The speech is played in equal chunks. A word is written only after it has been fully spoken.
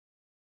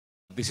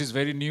This is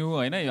very new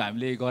होइन, यो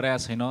हामीले गरेका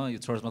छैन, यो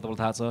चर्चमा तपाईँलाई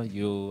थाहा छ,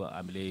 यो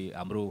हामीले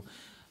हाम्रो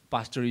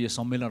पास्टरीय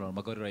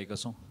सम्मेलनहरूमा गरिरहेका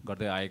छौँ,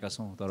 गर्दै आएका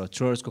छौँ। तर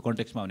चर्चको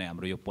कन्टेक्स्टमा भने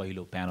हाम्रो यो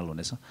पहिलो प्यानल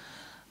हुनेछ।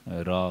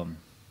 र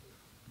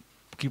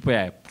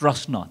कृपया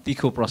प्रश्न,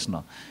 तिखो प्रश्न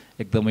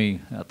एकदमै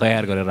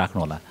तयार गरेर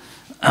राख्नुहोला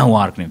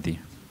उहाँहरूको निम्ति।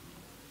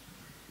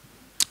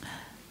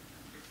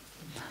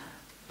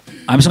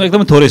 हामीसँग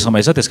एकदमै थोरै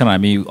समय छ, त्यस कारण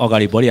हामी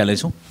अगाडि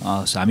बढिहाल्नेछौँ।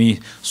 हामी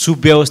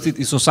सुव्यवस्थित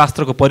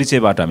ईश्वरशास्त्रको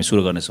परिचयबाट हामी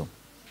सुरु गर्नेछौँ।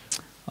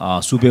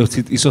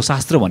 सुव्यवस्थित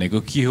ईश्वरशास्त्र भनेको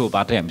के हो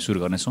बाटै हामी सुरु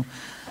गर्नेछौँ।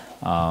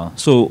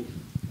 सो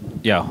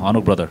या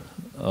हनुक ब्रदर,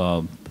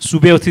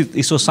 सुव्यवस्थित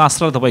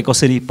ईश्वरशास्त्रलाई तपाईँ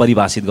कसरी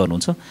परिभाषित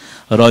गर्नुहुन्छ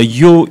र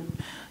यो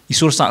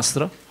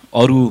ईश्वरशास्त्र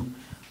अरू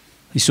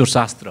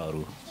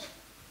ईश्वरशास्त्रहरू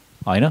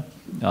होइन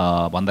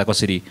भन्दा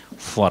कसरी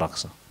फरक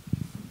छ?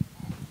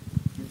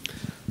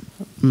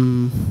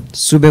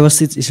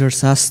 सुव्यवस्थित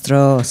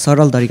ईश्वरशास्त्र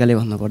सरल तरिकाले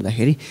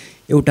भन्नुपर्दाखेरि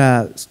एउटा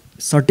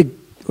सटिक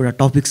एउटा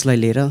टपिक्सलाई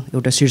लिएर,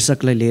 एउटा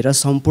शीर्षकलाई लिएर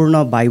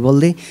सम्पूर्ण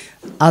बाइबलले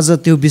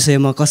आज त्यो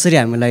विषयमा कसरी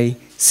हामीलाई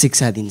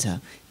शिक्षा दिन्छ,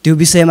 त्यो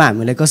विषयमा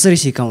हामीलाई कसरी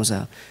सिकाउँछ।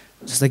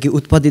 जस्तो कि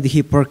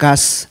उत्पत्तिदेखि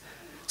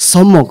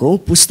प्रकाशसम्मको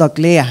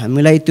पुस्तकले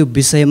हामीलाई त्यो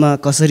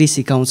विषयमा कसरी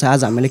सिकाउँछ,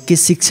 आज हामीलाई के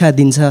शिक्षा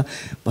दिन्छ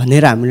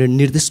भनेर हामीले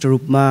निर्दिष्ट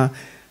रूपमा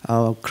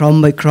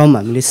क्रम बाई क्रम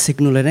हामीले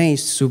सिक्नुलाई नै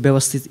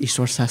सुव्यवस्थित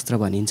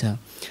ईश्वरशास्त्र भनिन्छ।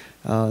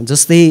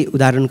 जस्तै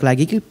उदाहरणको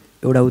लागि कि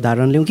एउटा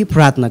उदाहरण लिउँ कि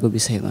प्रार्थनाको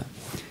विषयमा।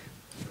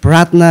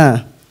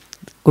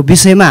 प्रार्थनाको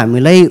विषयमा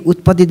हामीलाई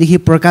उत्पत्तिदेखि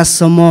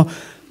प्रकाशसम्म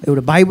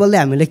एउटा बाइबलले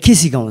हामीलाई के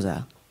सिकाउँछ,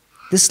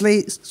 त्यसलाई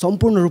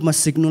सम्पूर्ण रूपमा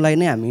सिक्नुलाई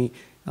नै हामी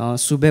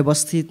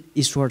सुव्यवस्थित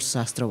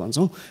ईश्वरशास्त्र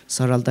भन्छौँ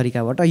सरल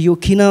तरिकाबाट। यो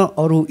किन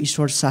अरू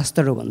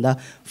ईश्वरशास्त्रहरूभन्दा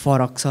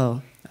फरक छ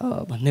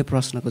भन्ने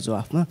प्रश्नको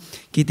जवाफमा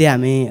कि त्यहाँ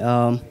हामी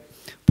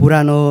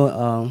पुरानो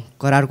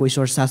करारको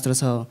ईश्वरशास्त्र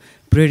छ,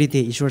 प्रेरित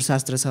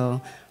ईश्वरशास्त्र छ,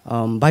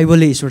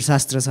 बाइबलले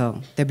ईश्वरशास्त्र छ,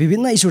 त्यहाँ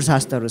विभिन्न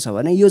ईश्वरशास्त्रहरू छ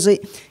भने यो चाहिँ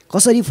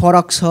कसरी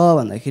फरक छ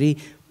भन्दाखेरि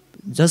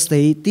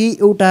जस्तै ती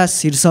एउटा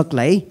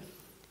शीर्षकलाई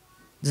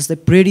जस्तै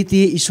प्रेरित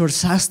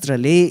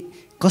ईश्वरशास्त्रले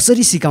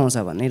कसरी सिकाउँछ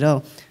भनेर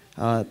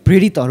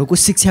प्रेरितहरूको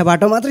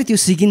शिक्षाबाट मात्रै त्यो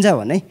सिकिन्छ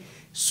भने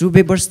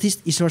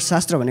सुव्यवस्थित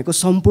ईश्वरशास्त्र भनेको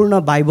सम्पूर्ण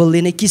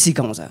बाइबलले नै के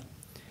सिकाउँछ,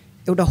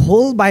 एउटा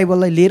होल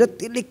बाइबललाई लिएर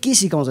त्यसले के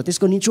सिकाउँछ,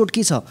 त्यसको निचोड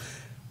के छ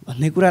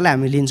भन्ने कुरालाई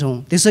हामी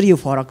लिन्छौँ। त्यसरी यो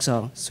फरक छ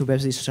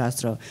सुव्यवस्थित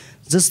ईश्वरशास्त्र।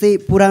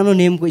 जस्तै पुरानो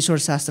नियमको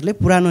ईश्वरशास्त्रले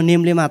पुरानो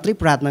नियमले मात्रै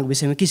प्रार्थनाको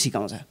विषयमा के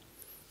सिकाउँछ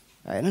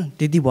होइन,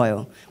 त्यति भयो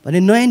भने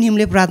नयाँ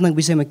नियमले प्रार्थनाको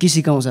विषयमा के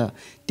सिकाउँछ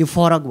त्यो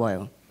फरक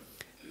भयो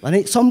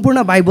भने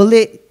सम्पूर्ण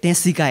बाइबलले त्यहाँ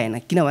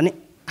सिकाएन, किनभने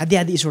आदि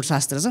आदि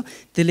ईश्वरशास्त्र छ।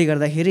 त्यसले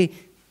गर्दाखेरि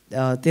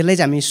त्यसलाई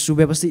चाहिँ हामी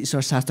सुव्यवस्थित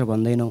ईश्वरशास्त्र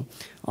भन्दैनौँ।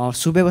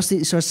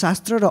 सुव्यवस्थित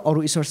ईश्वरशास्त्र र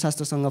अरू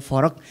ईश्वरशास्त्रसँग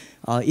फरक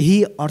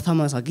यही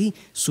अर्थमा छ कि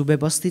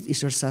सुव्यवस्थित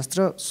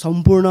ईश्वरशास्त्र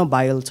सम्पूर्ण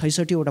बाइबल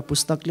 66वटा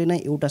पुस्तकले नै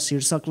एउटा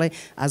शीर्षकलाई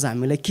आज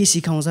हामीलाई के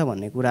सिकाउँछ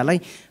भन्ने कुरालाई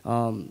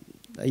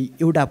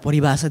एउटा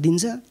परिभाषा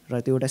दिन्छ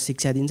र त्यो एउटा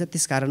शिक्षा दिन्छ।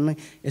 त्यसकारण नै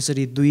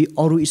यसरी दुई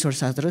अरू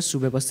ईश्वरशास्त्र र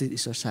सुव्यवस्थित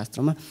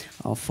ईश्वरशास्त्रमा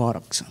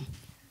फरक छ।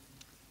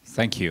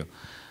 Thank you.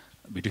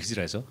 Video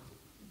खिचिरहेछ,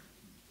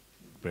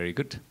 very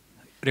good.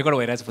 Record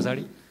भइरहेछ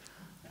पछाडि,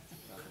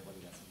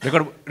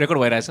 रेकर्ड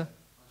भइरहेछ,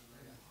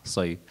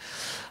 सही।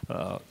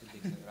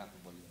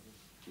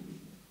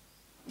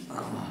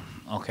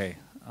 ओके,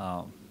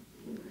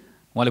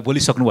 उहाँले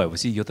बोलिसक्नु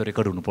भएपछि यो त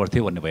रेकर्ड हुनु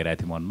पर्थ्यो भन्ने भइरहेको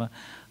थियो मनमा,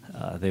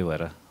 त्यही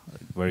भएर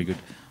भेरी गुड।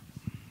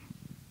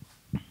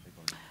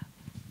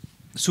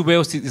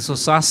 सुव्यवस्थित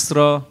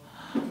ईश्वरशास्त्रले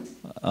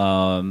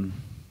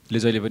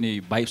जहिले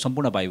पनि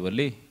सम्पूर्ण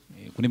बाइबलले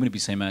कुनै पनि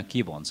विषयमा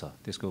के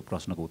भन्छ त्यसको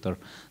प्रश्नको उत्तर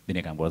दिने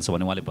काम गर्छ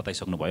भने उहाँले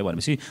बताइसक्नु भयो।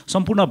 भनेपछि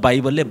सम्पूर्ण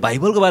बाइबलले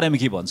बाइबलको बारेमा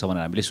के भन्छ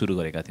भनेर हामीले सुरु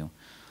गरेका थियौँ।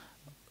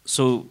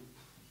 सो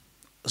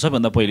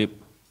सबैभन्दा पहिले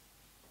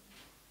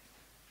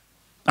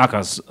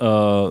आकाश,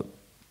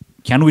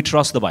 can we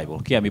trust the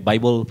Bible? के हामी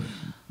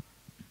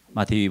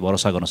बाइबलमाथि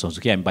भरोसा गर्न सक्छौँ,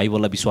 कि हामी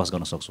बाइबललाई विश्वास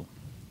गर्न सक्छौँ?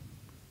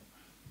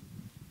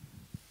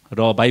 र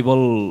बाइबल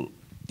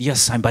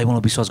यस हामी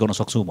बाइबलमा विश्वास गर्न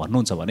सक्छौँ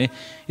भन्नुहुन्छ भने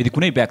यदि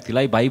कुनै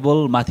व्यक्तिलाई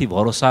बाइबलमाथि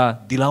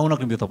भरोसा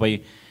दिलाउनको निम्ति तपाईँ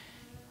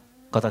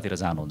कतातिर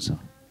जानुहुन्छ,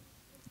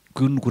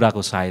 कुन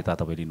कुराको सहायता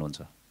तपाईँ लिनुहुन्छ?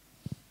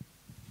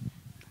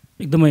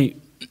 एकदमै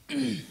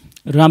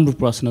राम्रो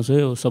प्रश्न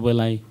छ यो,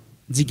 सबैलाई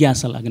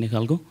जिज्ञासा लाग्ने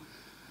खालको।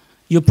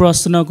 यो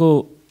प्रश्नको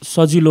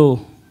सजिलो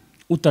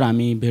उत्तर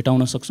हामी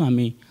भेटाउन सक्छौँ।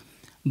 हामी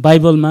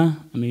बाइबलमा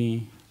हामी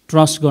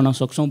ट्रस्ट गर्न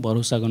सक्छौँ,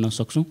 भरोसा गर्न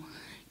सक्छौँ,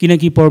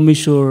 किनकि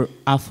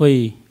परमेश्वर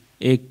आफै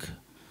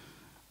एक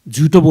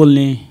झुटो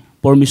बोल्ने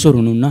परमेश्वर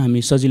हुनुहुन्न।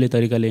 हामी सजिलै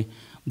तरिकाले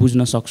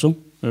बुझ्न सक्छौँ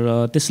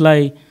र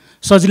त्यसलाई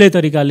सजिलै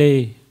तरिकाले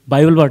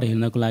बाइबलबाट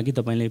हेर्नको लागि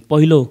तपाईँले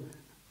पहिलो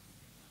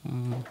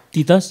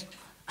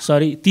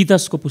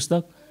तीतसको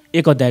पुस्तक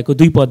 1 अध्यायको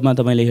 2 पदमा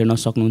तपाईँले हेर्न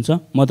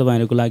सक्नुहुन्छ। म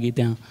तपाईँहरूको लागि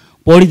त्यहाँ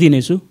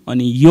पढिदिनेछु।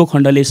 अनि यो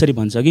खण्डले यसरी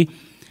भन्छ कि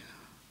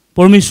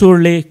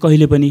परमेश्वरले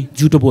कहिले पनि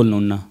झुटो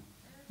बोल्नुहुन्न।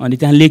 अनि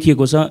त्यहाँ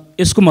लेखिएको छ,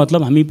 यसको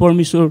मतलब हामी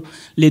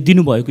परमेश्वरले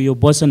दिनुभएको यो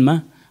वचनमा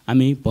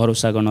हामी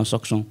भरोसा गर्न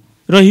सक्छौँ।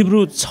 र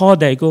हिब्रू 6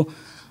 अध्यायको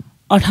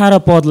 18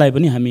 पदलाई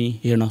पनि हामी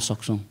हेर्न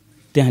सक्छौँ।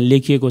 त्यहाँ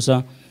लेखिएको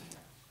छ,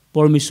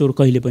 परमेश्वर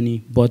कहिले पनि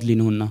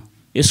बदलिनुहुन्न।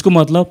 यसको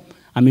मतलब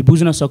हामी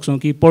बुझ्न सक्छौँ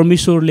कि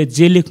परमेश्वरले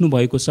जे लेख्नु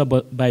भएको छ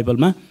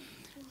बाइबलमा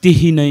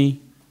त्यही नै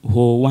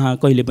हो, उहाँ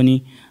कहिले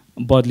पनि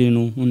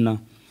बदलिनुहुन्न।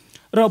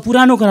 र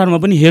पुरानो करारमा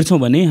पनि हेर्छौँ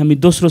भने हामी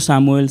दोस्रो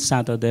सामुएल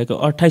 7 अध्यायको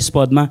 28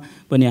 पदमा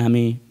पनि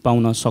हामी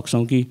पाउन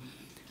सक्छौँ कि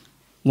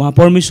उहाँ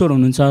परमेश्वर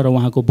हुनुहुन्छ र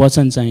उहाँको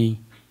वचन चाहिँ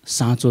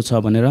साँचो छ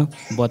भनेर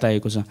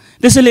बताएको छ।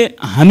 त्यसैले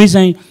हामी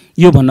चाहिँ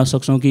यो भन्न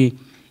सक्छौँ कि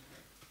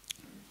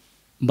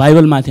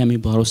बाइबलमाथि हामी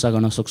भरोसा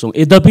गर्न सक्छौँ।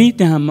 यद्यपि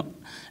त्यहाँ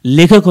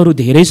लेखकहरू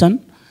धेरै छन्,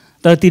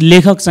 तर ती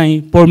लेखक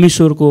चाहिँ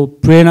परमेश्वरको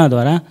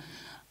प्रेरणाद्वारा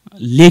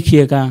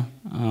लेखिएका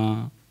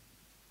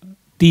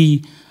ती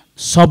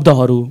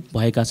शब्दहरू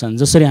भएका छन्।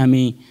 जसरी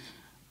हामी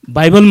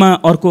बाइबलमा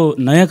अर्को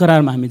नयाँ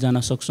करारमा हामी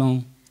जान सक्छौँ,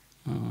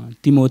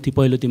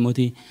 पहिलो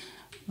तिमोथी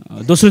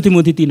दोस्रो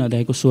तिमोथी 3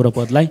 अध्यायको 16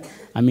 पदलाई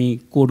हामी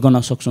कोट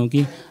गर्न सक्छौँ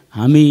कि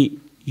हामी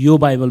यो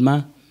बाइबलमा,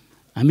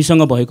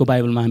 हामीसँग भएको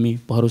बाइबलमा हामी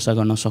भरोसा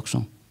गर्न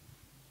सक्छौँ।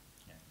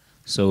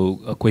 सो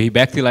कोही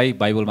व्यक्तिलाई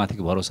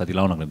बाइबलमाथिको भरोसा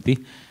दिलाउनको निम्ति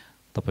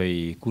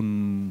तपाईँ कुन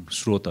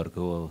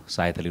स्रोतहरूको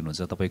सहायता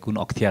लिनुहुन्छ? तपाईँ कुन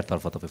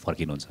अख्तियारतर्फ तपाईँ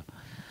फर्किनुहुन्छ?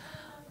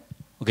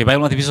 ओके,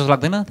 बाइबलमाथि विश्वास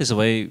लाग्दैन, त्यसो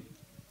भए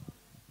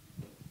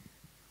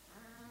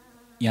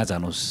यहाँ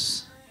जानुहोस्,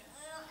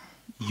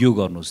 यो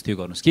गर्नुहोस्, त्यो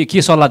गर्नुहोस्,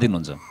 के सल्लाह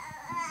दिनुहुन्छ?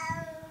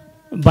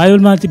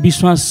 बाइबलमाथि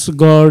विश्वास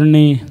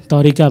गर्ने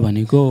तरिका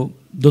भनेको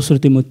दोस्रो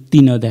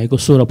तिमोथी 3 अध्यायको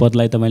 16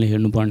 पदलाई तपाईँले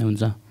हेर्नुपर्ने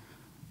हुन्छ।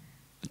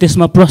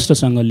 त्यसमा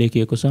प्रष्टसँग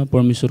लेखिएको छ,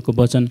 परमेश्वरको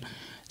वचन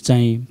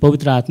चाहिँ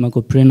पवित्र आत्माको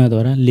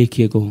प्रेरणाद्वारा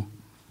लेखिएको हो।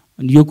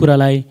 यो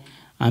कुरालाई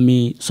हामी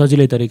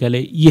सजिलै तरिकाले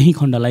यही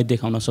खण्डलाई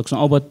देखाउन सक्छौँ।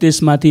 अब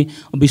त्यसमाथि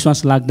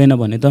विश्वास लाग्दैन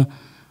भने त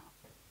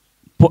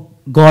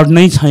गड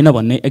नै छैन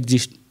भन्ने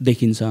एक्जिस्ट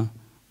देखिन्छ,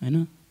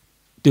 हैन?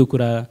 त्यो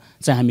कुरा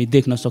चाहिँ हामी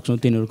देख्न सक्छौँ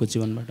तिनीहरूको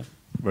जीवनबाट।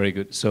 Very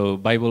good. सो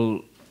बाइबल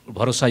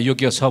भरोसा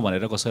योग्य छ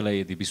भनेर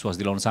कसैलाई यदि विश्वास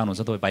दिलाउन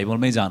चाहनुहुन्छ तपाईँ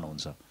बाइबलमै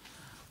जानुहुन्छ,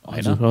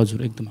 होइन? हजुर,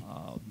 एकदम।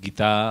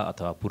 गीता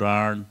अथवा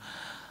पुराण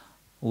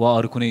वा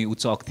अरू कुनै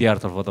उच्च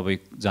अख्तियारतर्फ तपाईँ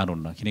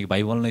जानुहुन्न, किनकि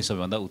बाइबल नै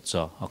सबैभन्दा उच्च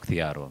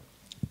अख्तियार हो।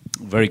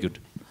 Very good.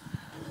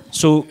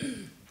 सो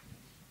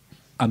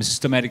हामी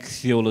सिस्टमेटिक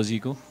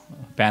थियोलोजीको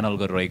प्यानल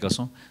गरिरहेका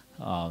छौँ।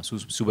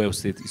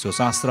 सुव्यवस्थित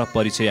ईश्वरशास्त्र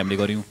परिचय हामीले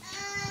गऱ्यौँ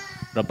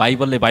र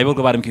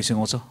बाइबलको बारेमा के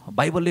सिकाउँछ,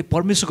 बाइबलले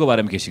परमेश्वरको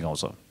बारेमा के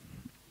सिकाउँछ।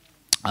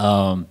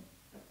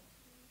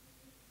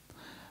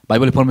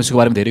 बाइबलले परमेश्वरको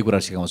बारेमा धेरै कुरा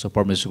सिकाउँछ,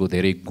 परमेश्वरको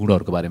धेरै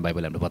गुणहरूको बारेमा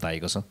बाइबलले हामीले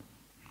बताएको छ।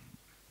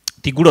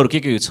 ती गुणहरू के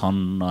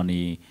छन्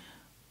अनि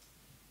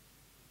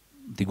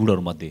ती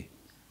गुणहरूमध्ये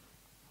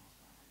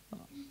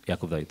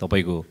याकुब दाइ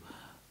तपाईँको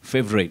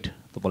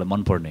फेभरेट, तपाईँलाई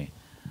मनपर्ने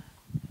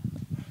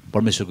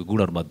परमेश्वरको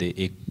गुणहरूमध्ये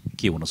एक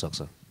के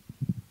हुनसक्छ?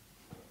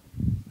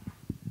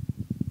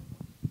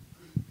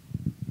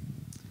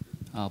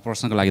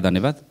 प्रश्नको लागि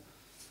धन्यवाद।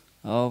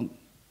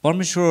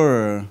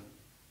 परमेश्वरको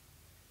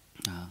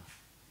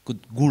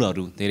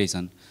गुणहरू धेरै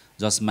छन्,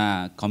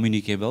 जसमा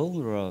कम्युनिकेबल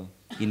र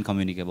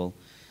इनकम्युनिकेबल,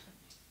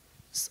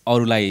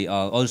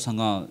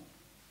 अरूसँग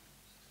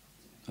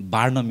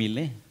बाँड्न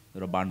मिल्ने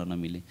र बाँड्न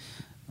नमिल्ने।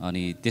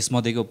 अनि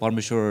त्यसमध्येको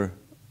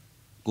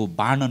परमेश्वरको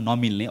बाँड्न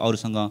नमिल्ने,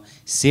 अरूसँग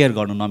सेयर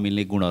गर्न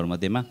नमिल्ने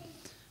गुणहरूमध्येमा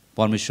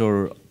परमेश्वर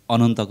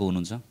अनन्तको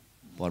हुनुहुन्छ,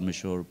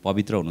 परमेश्वर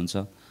पवित्र हुनुहुन्छ,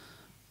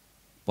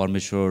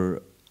 परमेश्वर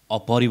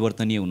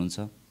अपरिवर्तनीय हुनुहुन्छ,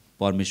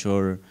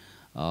 परमेश्वर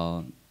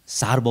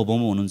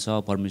सार्वभौम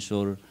हुनुहुन्छ,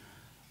 परमेश्वर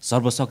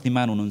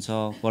सर्वशक्तिमान हुनुहुन्छ,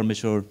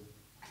 परमेश्वर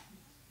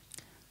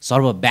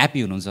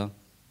सर्वव्यापी हुनुहुन्छ।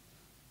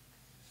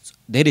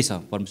 धेरै छ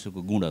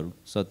परमेश्वरको गुणहरू।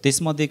 सो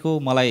त्यसमध्येको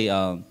मलाई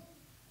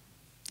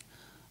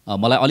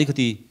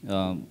अलिकति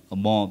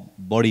म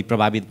बढी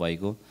प्रभावित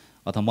भएको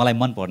अथवा मलाई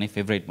मनपर्ने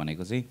फेभरेट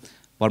भनेको चाहिँ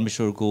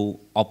परमेश्वरको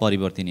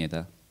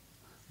अपरिवर्तनीयता,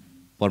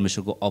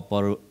 परमेश्वरको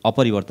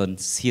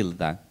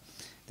अपरिवर्तनशीलता,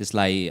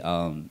 त्यसलाई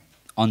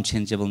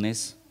अनचेन्जेबलनेस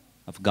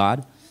अफ गड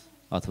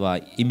अथवा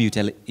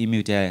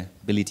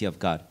इम्युटेबिलिटी अफ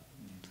गड।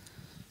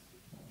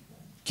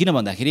 किन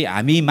भन्दाखेरि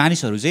हामी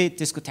मानिसहरू चाहिँ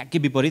त्यसको ठ्याक्कै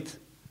विपरीत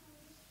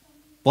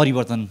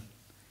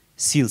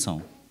परिवर्तनशील छौँ,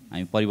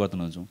 हामी परिवर्तन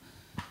हुन्छौँ।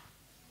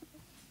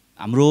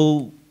 हाम्रो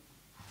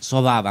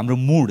स्वभाव, हाम्रो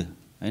मुड,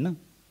 होइन,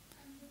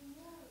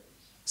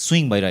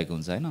 स्विङ भइरहेको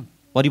हुन्छ, होइन,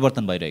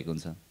 परिवर्तन भइरहेको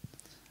हुन्छ।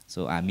 सो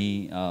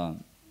हामी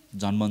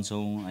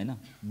जन्मन्छौँ, होइन,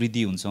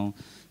 वृद्धि हुन्छौँ,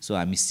 सो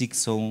हामी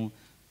सिक्छौँ,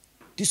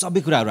 त्यो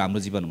सबै कुराहरू हाम्रो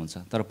जीवन हुन्छ।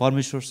 तर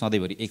परमेश्वर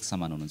सधैँभरि एक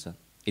समान हुनुहुन्छ।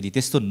 यदि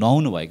त्यस्तो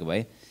नहुनु भएको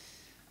भए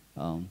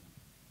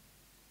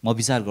म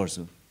विचार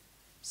गर्छु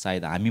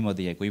सायद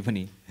हामीमध्ये यहाँ कोही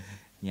पनि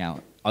यहाँ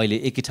अहिले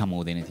एकै ठाउँमा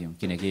हुँदैन थियौँ,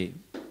 किनकि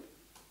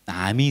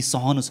हामी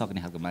सहनु सक्ने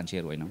खालको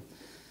मान्छेहरू होइनौँ।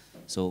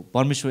 सो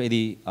परमेश्वर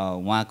यदि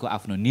उहाँको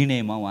आफ्नो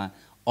निर्णयमा उहाँ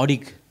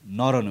अडिग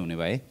नरहनु हुने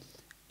भए,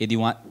 यदि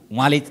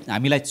उहाँले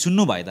हामीलाई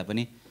चुन्नु भए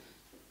तापनि,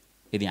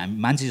 यदि हामी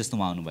मान्छे जस्तो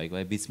उहाँ आउनुभएको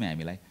भए बिचमै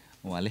हामीलाई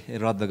उहाँले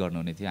रद्द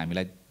गर्नुहुने थियो,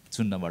 हामीलाई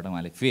चुन्नबाट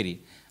उहाँले फेरि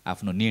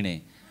आफ्नो निर्णय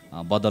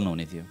बदल्नु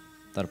हुने थियो।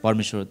 तर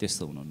परमेश्वर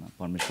त्यस्तो हुनुहुन्न।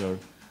 परमेश्वर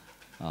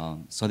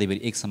सधैँभरि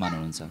एक समान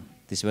हुनुहुन्छ।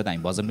 त्यसै भए त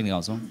हामी भजन पनि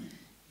गाउँछौँ,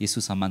 यीशु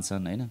समान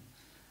छन्, होइन,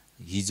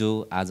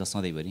 हिजो आज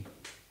सधैँभरि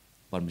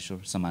परमेश्वर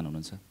समान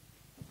हुनुहुन्छ।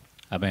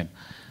 आमेन।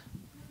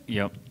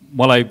 या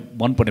मलाई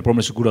मनपर्ने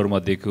परमेश्वर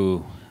गुणहरूमध्येको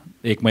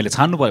एक मैले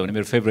छान्नु पऱ्यो भने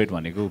मेरो फेभरेट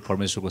भनेको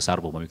परमेश्वरको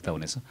सार्वभौमिकता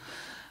हुनेछ।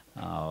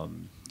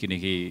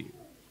 किनकि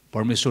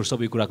परमेश्वर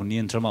सबै कुराको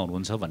नियन्त्रणमा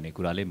हुनुहुन्छ भन्ने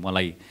कुराले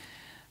मलाई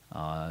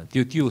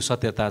त्यो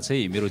सत्यता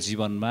चाहिँ मेरो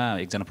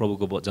जीवनमा एकजना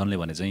प्रभुको जनले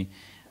भने चाहिँ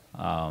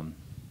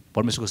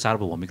परमेश्वरको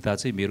सार्वभौमिकता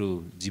चाहिँ मेरो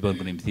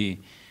जीवनको निम्ति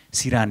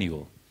सिरानी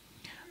हो।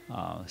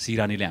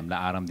 सिरानीले हामीलाई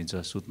आराम दिन्छ,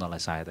 सुत्नलाई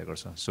सहायता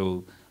गर्छ।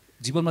 सो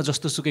जीवनमा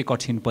जस्तोसुकै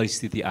कठिन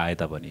परिस्थिति आए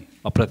तापनि,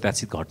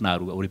 अप्रत्याशित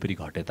घटनाहरू वरिपरि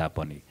घटे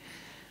तापनि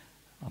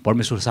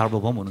परमेश्वर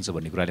सार्वभौम हुनुहुन्छ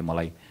भन्ने कुराले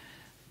मलाई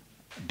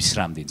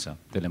विश्राम दिन्छ,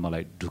 त्यसले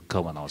मलाई ढुक्क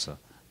बनाउँछ,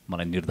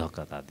 मलाई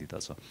निर्धक्कता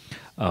दिँदछ।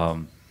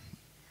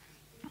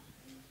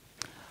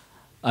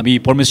 हामी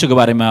परमेश्वरको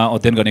बारेमा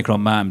अध्ययन गर्ने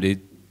क्रममा हामीले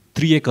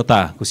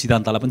त्रिएकताको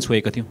सिद्धान्तलाई पनि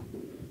छोएका थियौँ।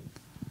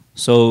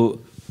 सो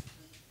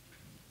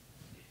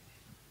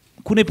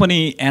कुनै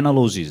पनि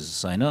एनालोजिज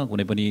होइन,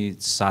 कुनै पनि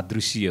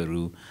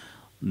सादृश्यहरू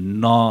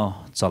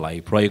नचलाइ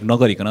प्रयोग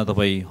नगरिकन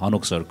तपाईँ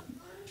हनोक सर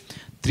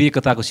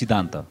त्रिएकताको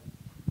सिद्धान्त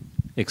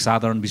एक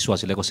साधारण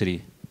विश्वासीलाई कसरी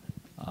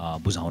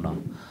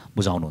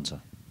बुझाउनुहुन्छ?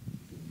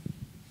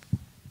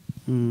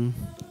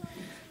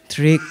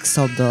 त्रिएक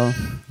शब्द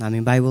हामी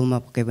बाइबलमा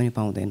पक्कै पनि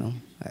पाउँदैनौँ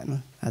होइन।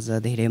 आज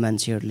धेरै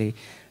मान्छेहरूले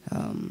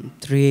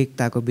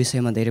त्रिएकताको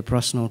विषयमा धेरै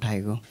प्रश्न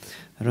उठाएको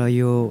र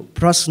यो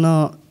प्रश्न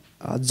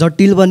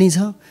जटिल पनि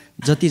छ,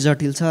 जति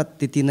जटिल छ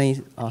त्यति नै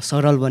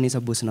सरल पनि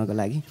छ बुझ्नको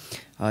लागि।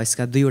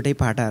 यसका दुईवटै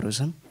पाटाहरू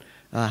छन्।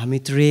 हामी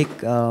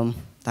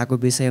त्रिएकताको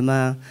विषयमा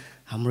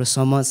हाम्रो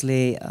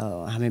समाजले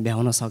हामी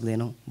भ्याउन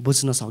सक्दैनौँ,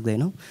 बुझ्न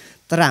सक्दैनौँ।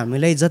 तर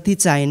हामीलाई जति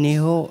चाहिने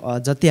हो,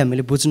 जति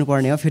हामीले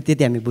बुझ्नुपर्ने हो, फेरि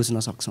त्यति हामी बुझ्न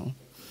सक्छौँ।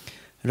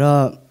 र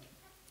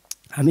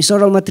हामी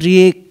सरलमा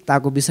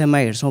त्रिएकताको विषयमा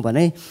हेर्छौँ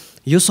भने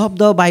यो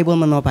शब्द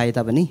बाइबलमा नपाए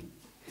तापनि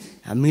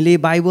हामीले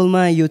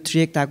बाइबलमा यो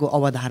त्रिएकताको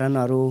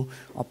अवधारणाहरू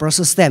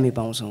प्रशस्तै हामी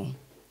पाउँछौँ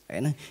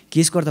होइन। के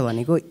यसको अर्थ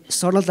भनेको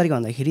सरल तरिका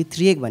भन्दाखेरि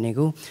त्रिएक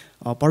भनेको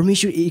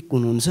परमेश्वर एक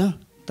हुनुहुन्छ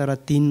तर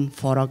तीन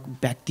फरक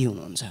व्यक्ति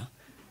हुनुहुन्छ।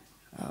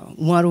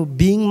 उहाँहरू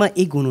बिइङमा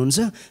एक हुनुहुन्छ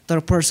तर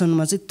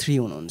पर्सनमा चाहिँ थ्री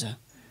हुनुहुन्छ।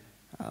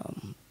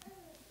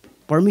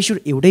 परमेश्वर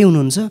एउटै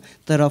हुनुहुन्छ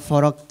तर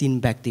फरक तीन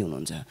व्यक्ति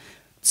हुनुहुन्छ।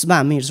 त्यसमा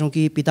हामी हेर्छौँ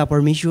कि पिता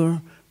परमेश्वर,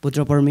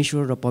 पुत्र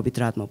परमेश्वर र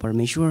पवित्र आत्मा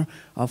परमेश्वर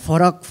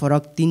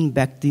फरक तीन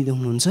व्यक्ति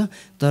हुनुहुन्छ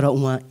तर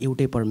उहाँ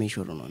एउटै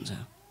परमेश्वर हुनुहुन्छ।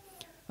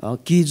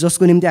 कि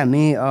जसको निम्ति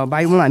हामी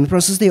बाइबलमा हामी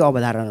प्रशस्तै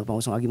अवधारणाहरू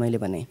पाउँछौँ। अघि मैले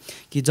भने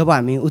कि जब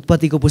हामी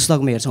उत्पत्तिको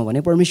पुस्तकमा हेर्छौँ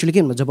भने परमेश्वरले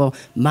के भन्नु, जब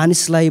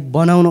मानिसलाई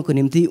बनाउनको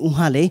निम्ति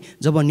उहाँले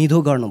जब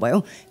निधो गर्नुभयो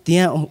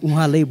त्यहाँ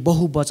उहाँले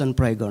बहुवचन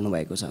प्रयोग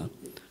गर्नुभएको छ।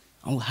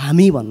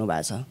 हामी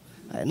भन्नुभएको छ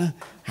होइन।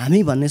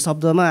 हामी भन्ने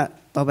शब्दमा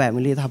तपाईँ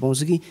हामीले थाहा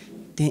पाउँछ कि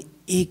त्यहाँ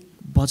एक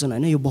वचन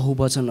होइन, यो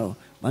बहुवचन हो।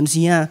 भनेपछि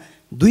यहाँ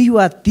दुई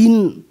वा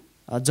तीन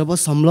जब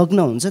संलग्न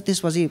हुन्छ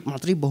त्यसपछि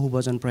मात्रै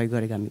बहुवचन प्रयोग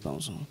गरेको हामी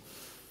पाउँछौँ।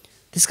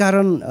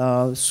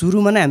 त्यसकारण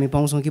सुरुमा नै हामी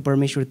पाउँछौँ कि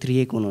परमेश्वर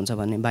त्रिएक हुनुहुन्छ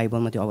भन्ने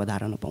बाइबलमा त्यो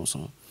अवधारणा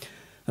पाउँछौँ।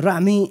 र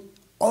हामी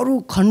अरू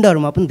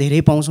खण्डहरूमा पनि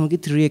धेरै पाउँछौँ कि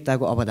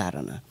त्रिएकताको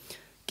अवधारणा।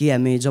 कि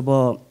हामी जब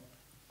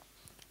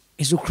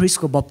यसो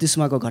ख्रिस्टको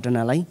बप्तिस्माको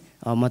घटनालाई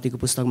मत्तीको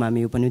पुस्तकमा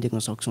हामी यो पनि देख्न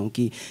सक्छौँ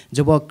कि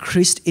जब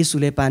ख्रिस्ट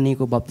यसुले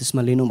पानीको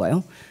बप्तिस्मा लिनुभयो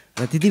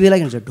र त्यति बेला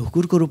के भन्छ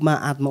ढुकुरको रूपमा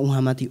आत्मा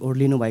उहाँमाथि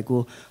ओर्लिनु भएको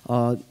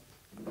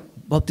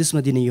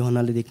बप्तिस्मा दिने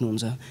यूहन्नाले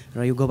देख्नुहुन्छ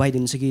र यो गवाही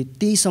दिन्छ कि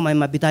त्यही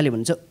समयमा पिताले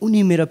भन्छ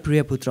उनी मेरो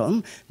प्रिय पुत्र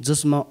हुन्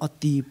जसमा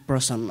अति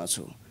प्रसन्न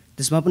छु।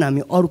 त्यसमा पनि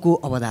हामी अर्को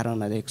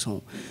अवधारणा देख्छौँ।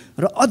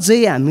 र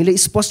अझै हामीले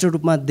स्पष्ट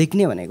रूपमा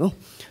देख्ने भनेको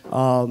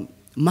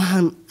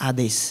महान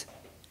आदेश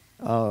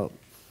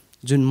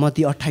जुन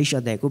मत्ती 28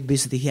 अध्यायको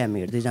 20देखि हामी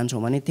हेर्दै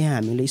जान्छौँ भने त्यहाँ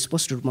हामीले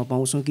स्पष्ट रूपमा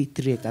पाउँछौँ कि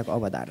त्रिएकताको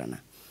अवधारणा,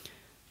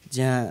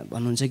 जहाँ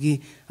भन्नुहुन्छ कि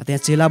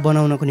त्यहाँ चेला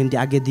बनाउनको निम्ति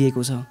आज्ञा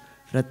दिएको छ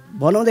र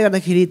बनाउँदै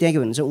गर्दाखेरि त्यहाँ के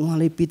भन्छ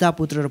उहाँले पिता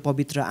पुत्र र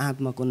पवित्र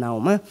आत्माको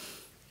नाउँमा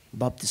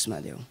बप्तिस्मा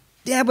दियो।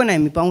 त्यहाँ पनि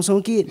हामी पाउँछौँ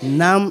कि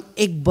नाम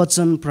एक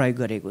वचन प्रयोग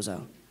गरेको छ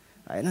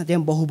होइन,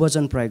 त्यहाँ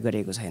बहुवचन प्रयोग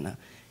गरेको छैन।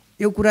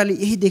 यो कुराले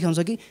यही देखाउँछ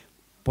कि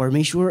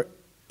परमेश्वर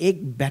एक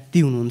व्यक्ति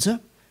हुनुहुन्छ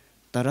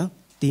तर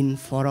तीन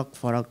फरक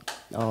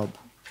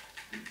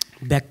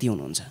व्यक्ति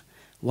हुनुहुन्छ।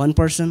 One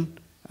person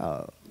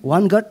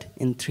one God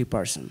in three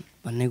person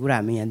भन्ने कुरा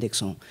हामी यहाँ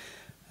देख्छौँ।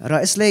 र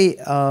यसलाई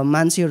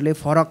मान्छेहरूले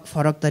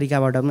फरक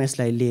तरिकाबाट पनि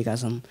यसलाई लिएका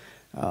छन्।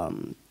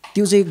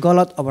 त्यो चाहिँ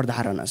गलत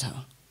अवधारणा छ।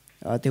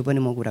 त्यो पनि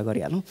म कुरा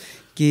गरिहालौँ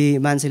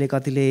कि मान्छेले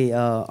कतिले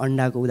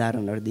अन्डाको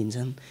उदाहरणहरू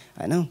दिन्छन्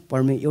होइन।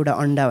 एउटा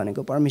अन्डा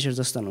भनेको परमेश्वर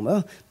जस्तो हुनुभयो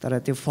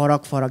तर त्यो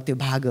फरक त्यो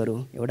भागहरू,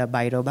 एउटा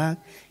बाहिर भाग,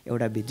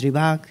 एउटा भित्री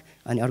भाग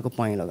अनि अर्को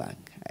पहेँलो भाग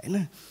होइन।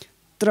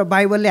 तर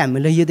बाइबलले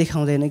हामीलाई यो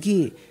देखाउँदैन कि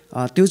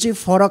त्यो चाहिँ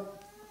फरक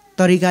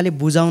तरिकाले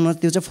बुझाउन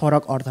त्यो चाहिँ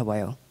फरक अर्थ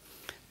भयो।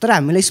 तर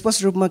हामीलाई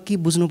स्पष्ट रूपमा के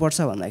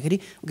बुझ्नुपर्छ भन्दाखेरि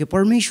ओके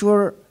परमेश्वर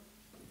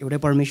एउटै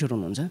परमेश्वर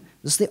हुनुहुन्छ।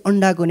 जस्तै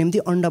अन्डाको निम्ति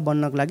अन्डा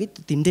बन्नको लागि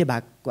तिनटै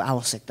भागको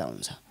आवश्यकता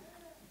हुन्छ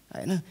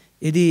होइन।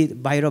 यदि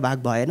बाहिर भाग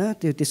भएन,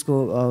 त्यसको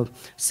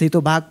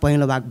सेतो भाग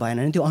पहेँलो भाग भएन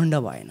भने त्यो अन्डा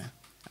भएन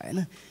होइन।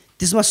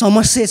 त्यसमा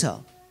समस्या छ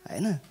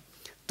होइन।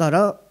 तर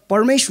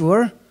परमेश्वर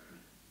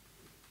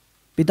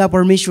पिता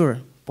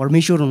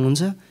परमेश्वर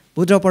हुनुहुन्छ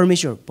पुत्र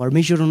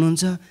परमेश्वर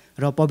हुनुहुन्छ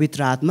र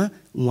पवित्र आत्मा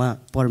उहाँ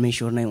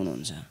परमेश्वर नै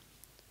हुनुहुन्छ।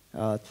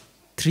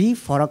 3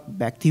 फरक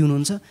व्यक्ति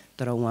हुनुहुन्छ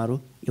तर उहाँहरू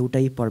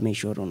एउटै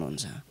परमेश्वर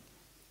हुनुहुन्छ।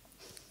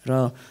 र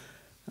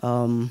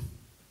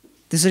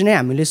त्यसरी नै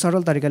हामीले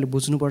सरल तरिकाले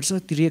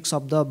बुझ्नुपर्छ। त्रिएक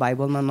शब्द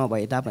बाइबलमा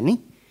नभए तापनि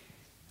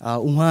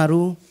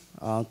उहाँहरू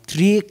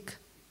त्रिएक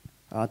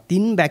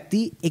 3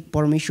 व्यक्ति एक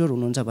परमेश्वर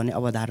हुनुहुन्छ भन्ने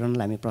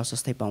अवधारणालाई हामी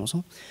प्रशस्तै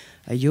पाउँछौँ।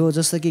 यो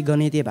जस्तो कि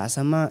गणितीय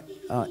भाषामा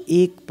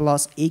 1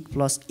 + 1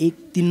 + 1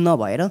 3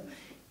 नभएर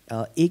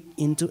 1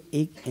 ×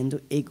 1 ×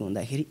 1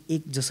 हुँदाखेरि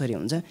 1 जसरी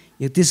हुन्छ,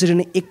 यो त्यसरी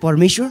नै एक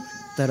परमेश्वर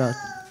तर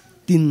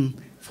 3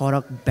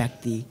 फरक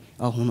व्यक्ति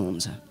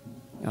हुनुहुन्छ।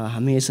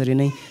 हामी यसरी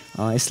नै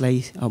यसलाई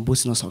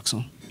बुझ्न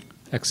सक्छौँ।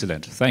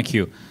 Excellent, thank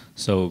you.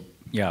 सो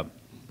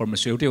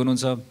परमेश्वर एउटै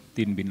हुनुहुन्छ,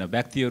 3 भिन्न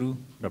व्यक्तिहरू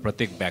र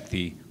प्रत्येक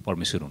व्यक्ति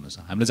परमेश्वर हुनुहुन्छ।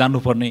 हामीले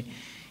जान्नुपर्ने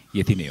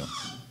यति नै हो।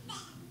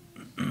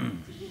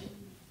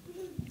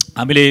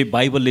 हामीले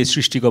बाइबलले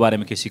सृष्टिको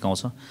बारेमा के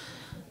सिकाउँछ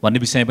भन्ने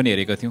विषय पनि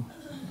हेरेका थियौँ।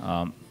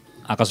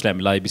 आकाशले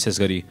हामीलाई विशेष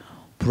गरी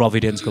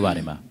प्रोभिडेन्सको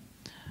बारेमा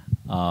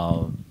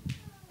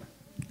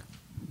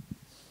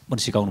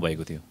पनि सिकाउनु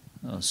भएको थियो।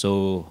 सो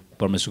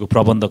परमेश्वरको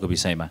प्रबन्धको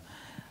विषयमा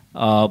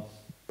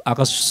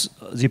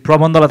आकाशजी,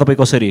 प्रबन्धलाई तपाईँ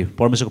कसरी,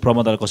 परमेश्वरको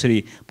प्रबन्धलाई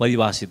कसरी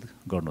परिभाषित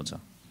गर्नुहुन्छ?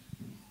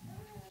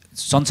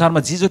 संसारमा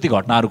जे जति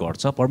घटनाहरू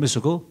घट्छ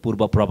परमेश्वरको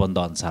पूर्व प्रबन्ध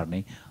अनुसार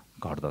नै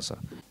घट्दछ,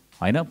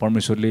 होइन?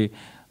 परमेश्वरले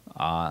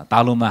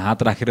तालुमा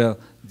हात राखेर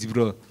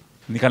जिब्रो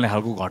निकाल्ने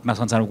खालको घटना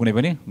संसारमा कुनै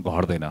पनि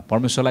घट्दैन।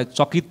 परमेश्वरलाई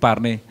चकित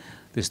पार्ने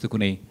त्यस्तो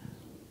कुनै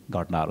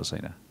घटनाहरू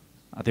छैन।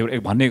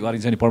 त्यो भन्ने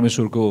गरिन्छ नि,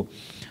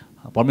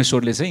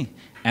 परमेश्वरले चाहिँ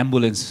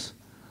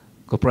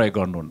एम्बुलेन्सको प्रयोग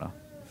गर्नुहुन्न।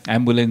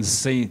 एम्बुलेन्स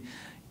चाहिँ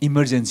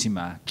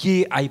इमर्जेन्सीमा के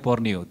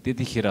आइपर्ने हो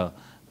त्यतिखेर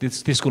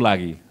त्यसको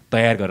लागि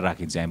तयार गरेर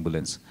राखिन्छ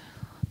एम्बुलेन्स।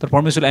 तर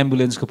परमेश्वरले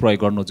एम्बुलेन्सको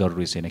प्रयोग गर्नु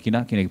जरुरी छैन।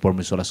 किनकि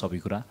परमेश्वरलाई सबै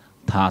कुरा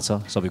थाहा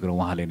छ, सबै कुरा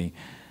उहाँले नै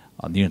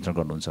नियन्त्रण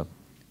गर्नुहुन्छ।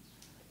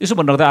 यसो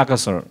भन्नुपर्दा आकाश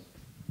सर,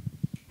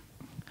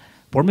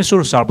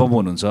 परमेश्वर सार्वभौम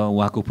हुनुहुन्छ,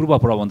 उहाँको पूर्व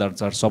प्रबन्ध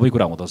अनुसार सबै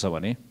कुरा हुँदछ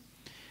भने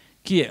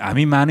के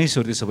हामी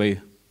मानिसहरू त्यो सबै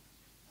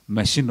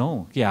मेसिन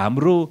हौ? कि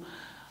हाम्रो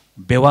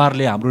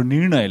व्यवहारले, हाम्रो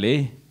निर्णयले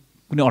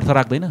कुनै अर्थ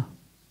राख्दैन?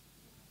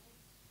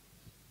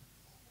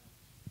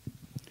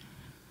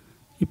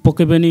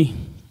 पक्कै पनि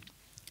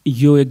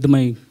यो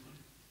एकदमै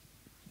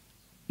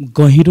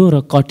गहिरो र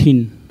कठिन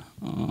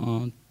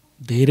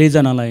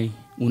धेरैजनालाई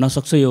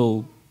हुनसक्छ यो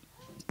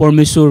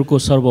परमेश्वरको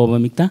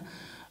सार्वभौमिकता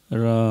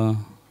र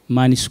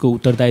मानिसको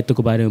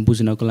उत्तरदायित्वको बारेमा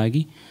बुझ्नको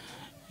लागि।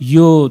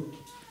 यो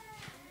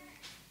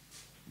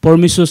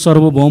परमेश्वर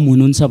सार्वभौम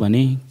हुनुहुन्छ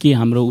भने के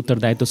हाम्रो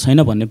उत्तरदायित्व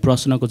छैन भन्ने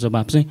प्रश्नको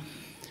जवाब चाहिँ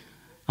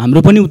हाम्रो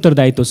पनि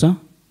उत्तरदायित्व छ।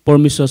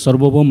 परमेश्वर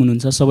सार्वभौम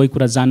हुनुहुन्छ, सबै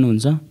कुरा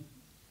जान्नुहुन्छ,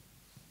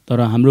 तर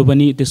हाम्रो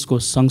पनि त्यसको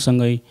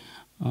सँगसँगै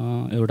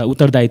एउटा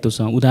उत्तरदायित्व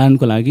छ।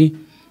 उदाहरणको लागि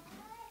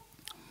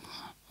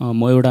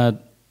म एउटा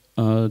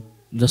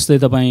जस्तै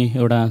तपाईँ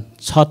एउटा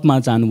छतमा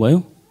जानुभयो,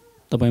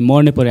 तपाईँ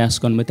मर्ने प्रयास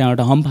गर्नुभयो,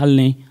 त्यहाँबाट हम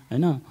फाल्ने,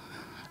 होइन,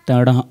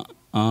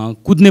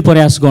 त्यहाँबाट कुद्ने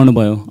प्रयास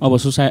गर्नुभयो। अब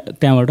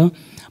त्यहाँबाट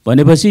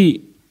भनेपछि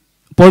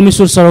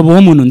परमेश्वर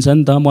सार्वभौम हुनुहुन्छ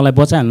नि त, मलाई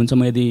बचाइहाल्नुहुन्छ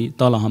म यदि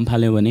तल हम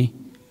फाल्यो भने।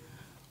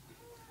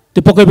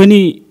 त्यो पक्कै पनि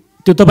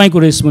त्यो तपाईँको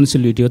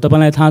रेस्पोन्सिबिलिटी हो।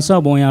 तपाईँलाई थाहा छ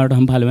अब यहाँबाट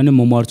हम फाल्यो भने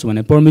म मर्छु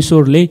भने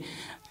परमेश्वरले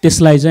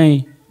त्यसलाई चाहिँ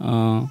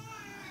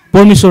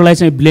परमेश्वरलाई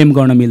चाहिँ ब्लेम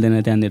गर्न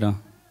मिल्दैन त्यहाँनिर,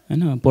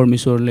 होइन?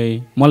 परमेश्वरले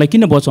मलाई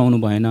किन बचाउनु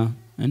भएन,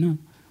 होइन?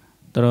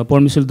 तर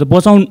परमेश्वरले त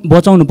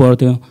बचाउनु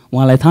पर्थ्यो,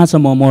 उहाँलाई थाहा छ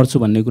म मर्छु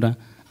भन्ने कुरा,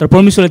 तर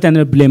परमेश्वरले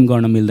त्यहाँनिर ब्लेम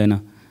गर्न मिल्दैन।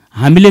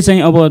 हामीले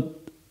चाहिँ अब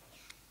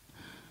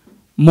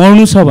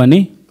मर्नु छ भने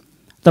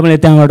तपाईँले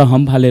त्यहाँबाट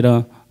हम फालेर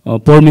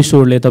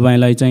परमेश्वरले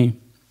तपाईँलाई चाहिँ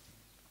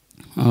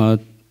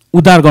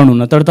उद्धार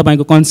गर्नुहुन्न, तर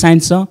तपाईँको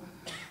कन्साइन्स छ,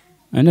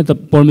 होइन? त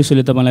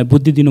परमेश्वरले तपाईँलाई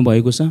बुद्धि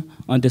दिनुभएको छ,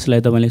 अनि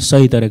त्यसलाई तपाईँले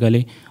सही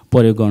तरिकाले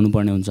प्रयोग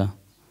गर्नुपर्ने हुन्छ।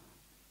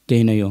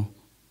 त्यही नै हो।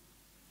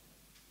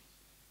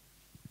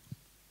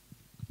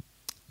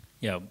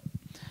 या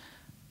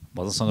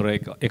भजन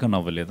सङ्ग्रह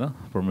 91ले त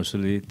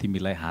परमेश्वरले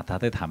तिमीलाई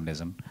हातै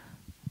थाम्नेछन्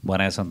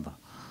बनाएछ नि त,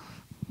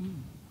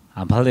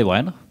 हाम फाल्दै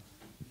भएन?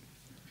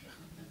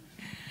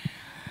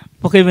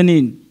 पक्कै पनि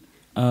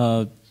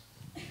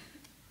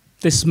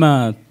त्यसमा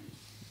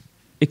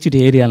एकचोटि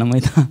हेरिहालौँ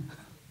है त।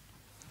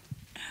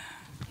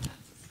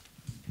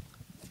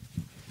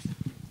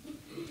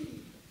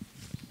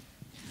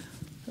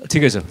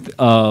 ठिकै छ,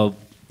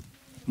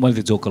 मैले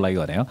त्यो जोकको लागि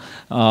भने हो।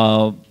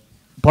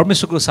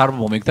 परमेश्वरको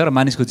सार्वभौमिकता र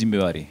मानिसको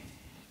जिम्मेवारी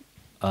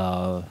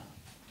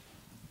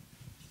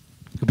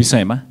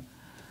विषयमा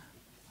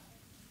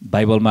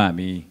बाइबलमा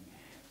हामी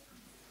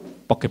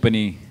पक्कै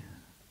पनि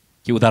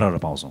के उदाहरणहरू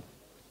पाउँछौँ?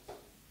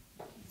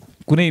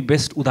 कुनै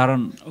बेस्ट उदाहरण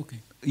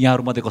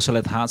यहाँहरूमध्ये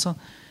कसैलाई थाहा छ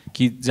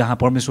कि जहाँ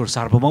परमेश्वर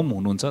सार्वभौम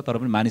हुनुहुन्छ तर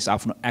पनि मानिस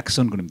आफ्नो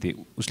एक्सनको निम्ति,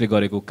 उसले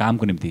गरेको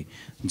कामको निम्ति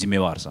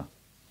जिम्मेवार छ?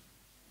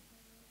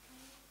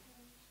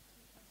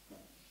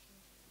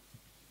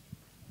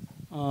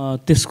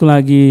 त्यसको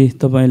लागि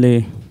तपाईँले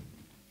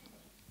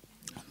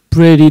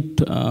प्रेरित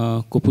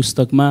को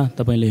पुस्तकमा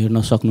तपाईँले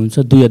हेर्न सक्नुहुन्छ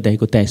 2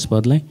 अध्यायको 23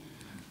 पदलाई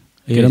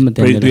हेरौँ न।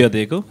 2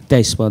 अध्यायको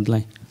 23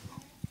 पदलाई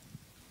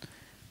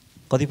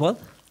कति पद?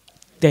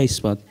 23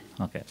 पद।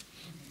 Okay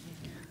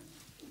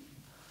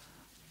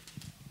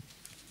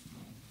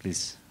please.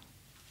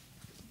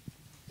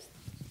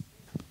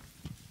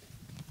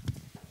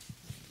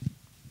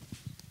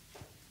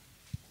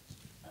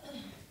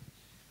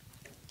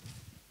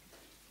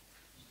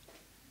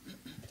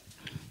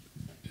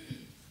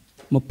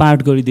 म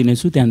पाठ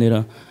गरिदिनेछु। त्यहाँनिर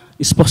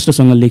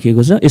स्पष्टसँग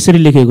लेखिएको छ, यसरी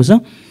लेखिएको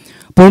छ,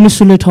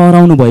 परमेश्वरले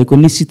ठहराउनु भएको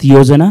निश्चित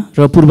योजना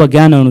र पूर्व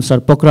ज्ञान अनुसार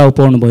पक्राउ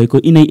पर्नु भएको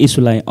यिनै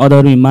येशूलाई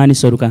अधर्मी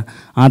मानिसहरूका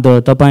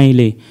हातबाट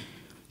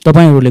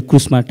तपाईँहरूले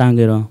क्रुसमा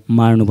टाँगेर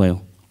मार्नुभयो।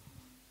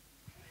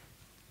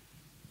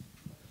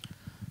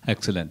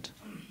 एक्सलेन्ट।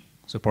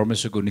 सो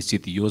परमेश्वरको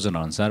निश्चित योजना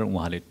अनुसार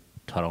उहाँले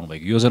ठहराउनु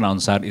भएको योजना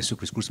अनुसार येशू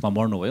ख्रीष्ट क्रुसमा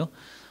मर्नुभयो।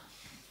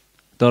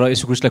 तर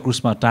येशू ख्रीष्टलाई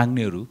क्रुसमा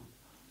टाङ्नेहरू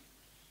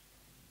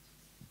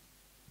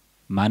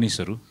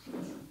मानिसहरू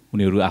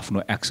उनीहरू आफ्नो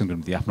एक्सनको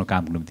निम्ति आफ्नो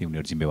कामको निम्ति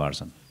उनीहरू जिम्मेवार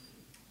छन्।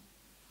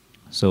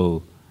 सो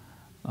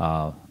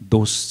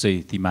दोष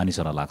चाहिँ ती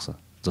मानिसहरूलाई लाग्छ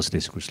जसले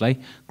येशू ख्रीष्टलाई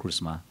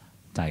क्रुसमा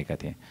टाँगेका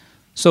थिए।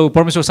 सो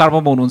परमेश्वर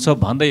सार्वभौम हुनुहुन्छ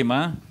भन्दैमा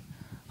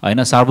होइन,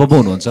 सार्वभौम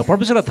हुनुहुन्छ,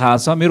 परमेश्वरलाई थाहा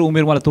छ मेरो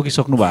उमेर मलाई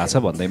तोकिसक्नु भएको छ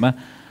भन्दैमा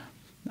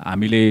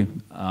हामीले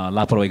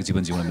लापरवाहीको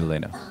जीवन जिउन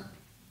मिल्दैन।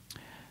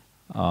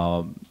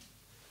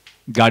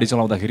 गाडी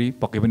चलाउँदाखेरि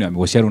पक्कै पनि हामी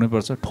होसियार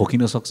हुनैपर्छ,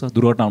 ठोकिन सक्छ,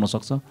 दुर्घटना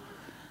हुनसक्छ,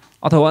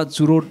 अथवा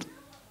चुरोट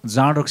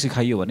जाँड रक्सी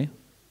खाइयो भने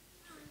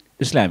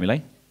यसले हामीलाई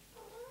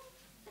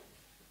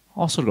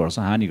असर गर्छ,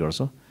 हानि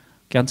गर्छ,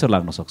 क्यान्सर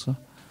लाग्न सक्छ,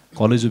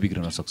 कलेजो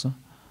बिग्रन सक्छ।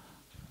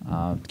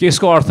 के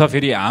यसको अर्थ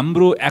फेरि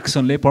हाम्रो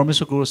एक्सनले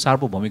परमेश्वरको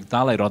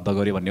सार्वभौमिकतालाई रद्द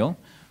गर्यो भन्ने हो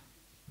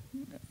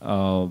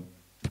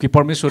कि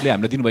परमेश्वरले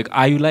हामीलाई दिनुभएको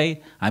आयुलाई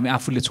हामी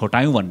आफूले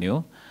छोटायौँ भन्ने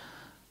हो?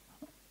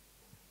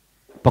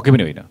 पक्कै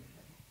पनि होइन।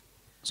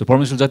 सो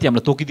परमेश्वर जति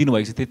हामीलाई तोकिदिनु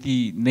भएको छ त्यति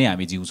नै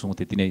हामी जिउँछौँ,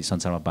 त्यति नै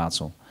संसारमा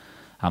बाँच्छौँ।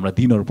 हाम्रा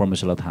दिनहरू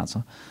परमेश्वरलाई थाहा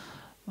छ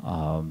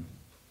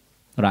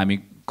र हामी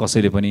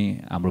कसैले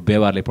पनि हाम्रो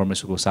व्यवहारले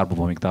परमेश्वरको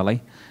सार्वभौमिकतालाई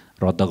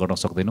रद्द गर्न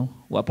सक्दैनौँ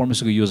वा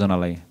परमेश्वरको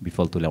योजनालाई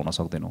विफल तुल्याउन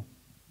सक्दैनौँ।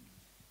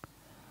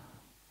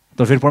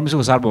 तर फेरि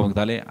परमेश्वरको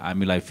सार्वभौमिकताले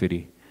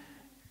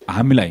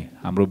हामीलाई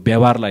हाम्रो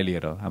व्यवहारलाई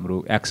लिएर,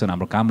 हाम्रो एक्सन,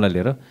 हाम्रो कामलाई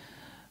लिएर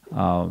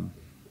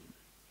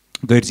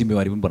गैर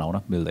जिम्मेवारी पनि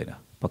बनाउन मिल्दैन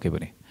पक्कै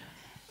पनि।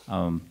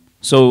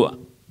 सो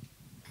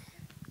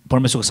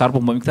परमेश्वरको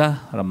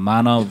सार्वभौमिकता र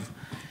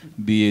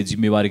मानवीय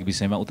जिम्मेवारीको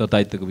विषयमा,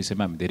 उत्तरदायित्वको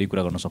विषयमा हामी धेरै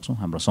कुरा गर्न सक्छौँ।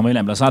 हाम्रो समयले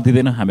हामीलाई साथ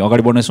दिँदैन, हामी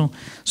अगाडि बढ्नेछौँ।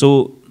 सो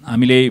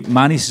हामीले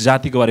मानिस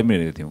जातिको बारेमा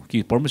हेरेको थियौँ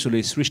कि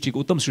परमेश्वरले सृष्टिको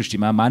उत्तम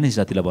सृष्टिमा मानिस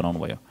जातिलाई बनाउनु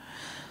भयो।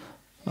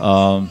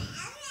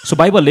 सो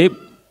बाइबलले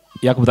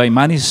याकुब दाइ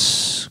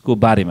मानिसको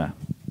बारेमा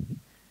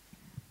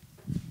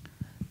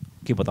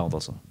के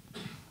बताउँदछ?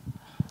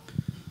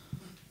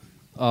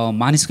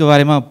 मानिसको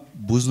बारेमा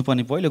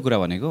बुझ्नुपर्ने पहिलो कुरा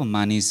भनेको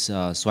मानिस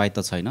स्वायत्त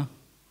छैन।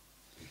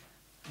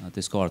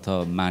 त्यसको अर्थ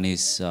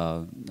मानिस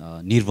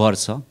निर्भर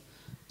छ।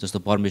 जस्तो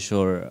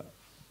परमेश्वर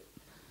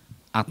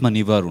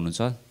आत्मनिर्भर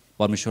हुनुहुन्छ,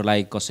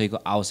 परमेश्वरलाई कसैको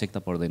आवश्यकता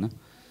पर्दैन।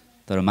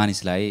 तर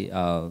मानिस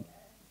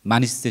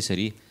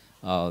त्यसरी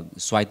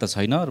स्वायत्त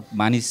छैन र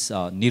मानिस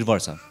निर्भर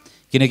छ,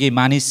 किनकि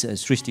मानिस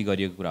सृष्टि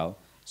गरिएको कुरा हो।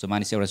 सो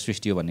मानिस एउटा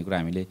सृष्टि हो भन्ने कुरा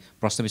हामीले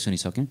प्रश्नमै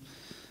सुनिसक्यौँ।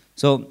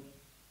 सो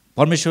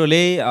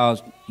परमेश्वरले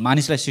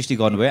मानिसलाई सृष्टि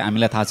गर्नुभयो।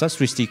 हामीलाई थाहा छ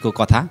सृष्टिको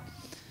कथा।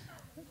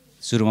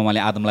 सुरुमा उहाँले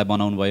आदमलाई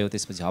बनाउनु भयो,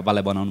 त्यसपछि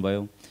हब्बालाई बनाउनु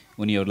भयो,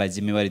 उनीहरूलाई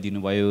जिम्मेवारी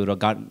दिनुभयो र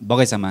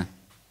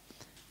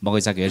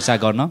बगैँचाको हेरचाह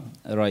गर्न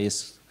र यस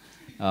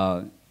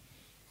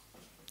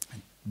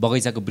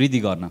बगैँचाको वृद्धि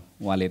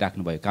गर्न उहाँले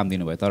राख्नुभयो, काम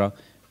दिनुभयो। तर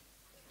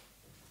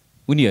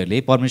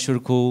उनीहरूले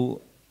परमेश्वरको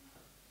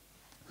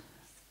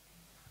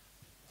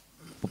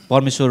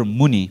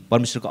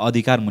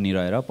अधिकार मुनि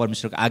रहेर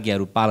परमेश्वरको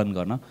आज्ञाहरू पालन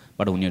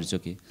गर्नबाट उनीहरू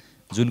चुके।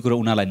 जुन कुरो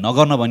उनीहरूलाई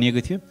नगर्न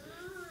भनिएको थियो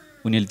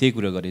उनीहरूले त्यही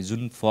कुरो गरे,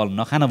 जुन फल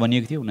नखान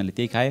भनिएको थियो उनीहरूले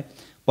त्यही खाए।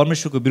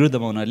 परमेश्वरको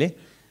विरुद्धमा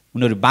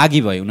उनीहरू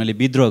बागी भए, उनीहरूले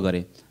विद्रोह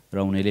गरे र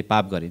उनीहरूले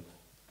पाप गरे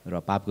र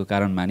पापको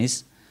कारण मानिस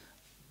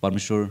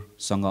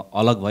परमेश्वरसँग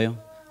अलग भयो।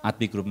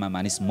 आत्मिक रूपमा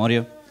मानिस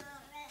मर्यो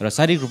र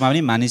शारीरिक रूपमा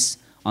पनि मानिस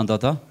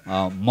अन्ततः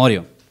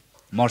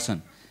मर्छन्,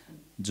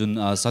 जुन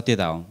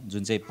सत्यता हो,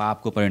 जुन चाहिँ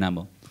पापको परिणाम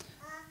हो।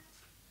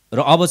 र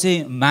अब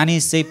चाहिँ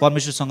मानिस चाहिँ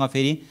परमेश्वरसँग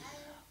फेरि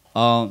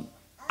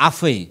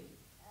आफै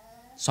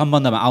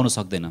सम्बन्धमा आउन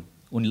सक्दैन।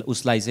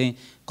 उसलाई चाहिँ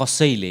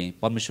कसैले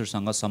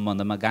परमेश्वरसँग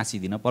सम्बन्धमा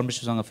गाँसिदिन,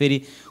 परमेश्वरसँग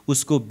फेरि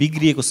उसको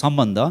बिग्रिएको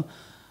सम्बन्ध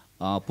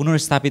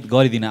पुनर्स्थापित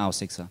गरिदिन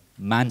आवश्यक छ।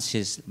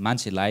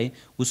 मान्छेलाई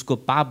उसको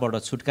पापबाट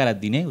छुटकारा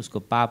दिने, उसको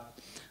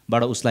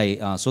पापबाट उसलाई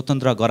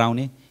स्वतन्त्र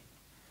गराउने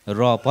र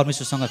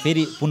परमेश्वरसँग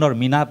फेरि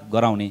पुनर्मिलाप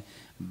गराउने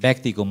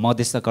व्यक्तिको,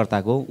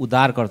 मध्यस्थकर्ताको,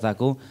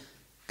 उद्धारकर्ताको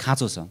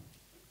खाँचो छ।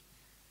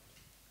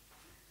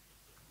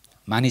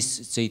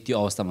 मानिस चाहिँ त्यो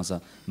अवस्थामा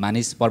छ।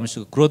 मानिस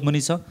परमेश्वरको क्रोध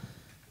मुनि छ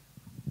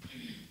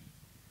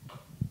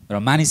र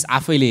मानिस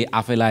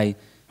आफैलाई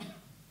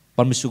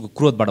परमेश्वरको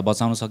क्रोधबाट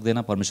बचाउन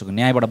सक्दैन, परमेश्वरको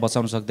न्यायबाट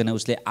बचाउन सक्दैन।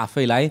 उसले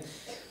आफैलाई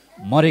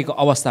मरेको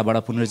अवस्थाबाट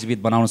पुनर्जीवित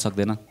बनाउन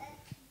सक्दैन।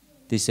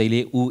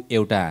 त्यसैले ऊ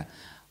एउटा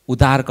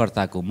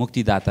उद्धारकर्ताको,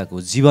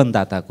 मुक्तिदाताको,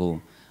 जीवनदाताको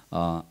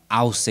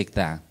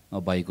आवश्यकता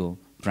भएको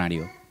प्राणी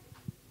हो।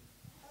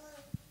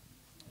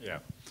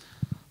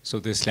 सो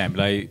त्यसले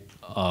हामीलाई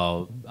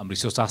हाम्रो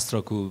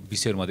ईश्वरशास्त्रको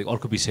विषयहरूमध्ये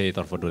अर्को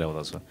विषयतर्फ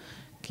डोर्याउँदछ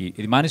कि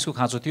यदि मानिसको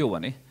खाँचो त्यो हो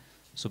भने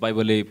सो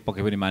बाइबलले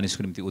पक्कै पनि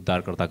मानिसको निम्ति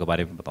उद्धारकर्ताको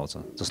बारेमा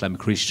बताउँछ, जसलाई हामी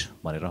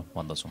ख्रिस्ट भनेर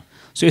भन्दछौँ।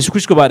 सो यसु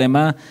ख्रिस्टको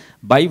बारेमा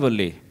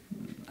बाइबलले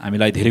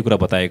हामीलाई धेरै कुरा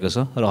बताएको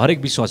छ र हरेक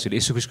विश्वासीले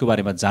यसु ख्रिस्टको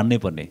बारेमा जान्नै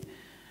पर्ने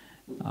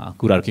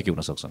कुराहरू के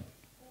हुन सक्छन्?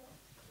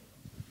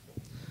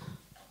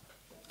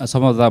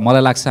 सम्भवतः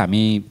मलाई लाग्छ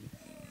हामी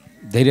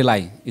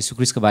धेरैलाई यसु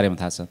ख्रिस्टको बारेमा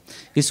थाहा छ।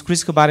 यसु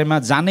ख्रिस्टको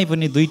बारेमा जान्नै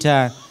पर्ने दुईवटा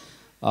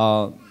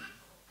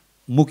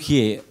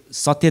मुख्य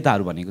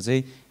सत्यताहरू भनेको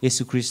चाहिँ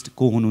यसु ख्रिस्ट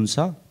को हुनुहुन्छ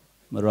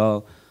र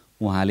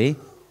उहाँले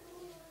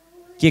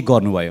के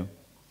गर्नुभयो।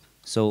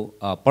 सो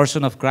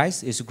पर्सन अफ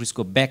क्राइस्ट, यसु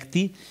ख्रिस्टको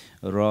व्यक्ति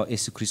र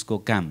यसु ख्रिस्टको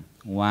काम,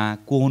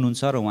 उहाँ को हुनुहुन्छ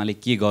र उहाँले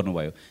के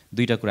गर्नुभयो,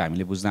 दुईवटा कुरा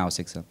हामीले बुझ्न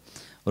आवश्यक छ।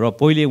 र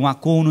पहिले उहाँ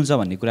को हुनुहुन्छ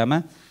भन्ने कुरामा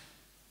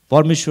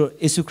परमेश्वर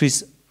यसु ख्रिस्ट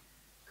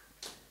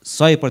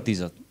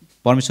 100%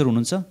 परमेश्वर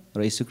हुनुहुन्छ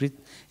र यसु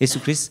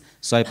ख्रिस्ट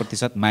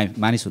 100%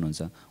 मानिस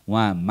हुनुहुन्छ।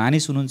 उहाँ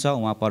मानिस हुनुहुन्छ,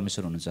 उहाँ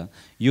परमेश्वर हुनुहुन्छ।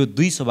 यो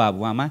दुई स्वभाव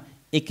उहाँमा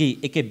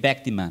एकै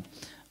व्यक्तिमा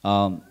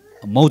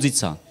मौजिद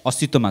छ,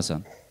 अस्तित्वमा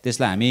छ।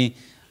 त्यसलाई हामी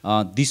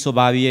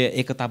द्विस्वभावीय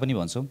एकता पनि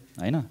भन्छौँ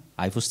होइन,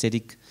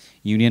 हाइपोस्टेटिक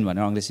युनियन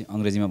भनेर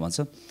अङ्ग्रेजीमा भन्छ।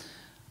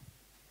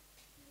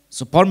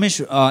 सो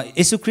परमेश्वर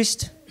यसु ख्रिस्ट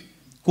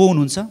को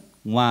हुनुहुन्छ?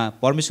 उहाँ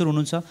परमेश्वर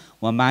हुनुहुन्छ,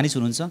 उहाँ मानिस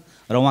हुनुहुन्छ।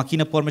 र उहाँ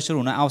किन परमेश्वर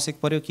हुन आवश्यक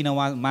पर्यो, किन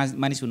उहाँ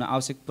मानिस हुन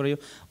आवश्यक पर्यो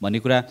भन्ने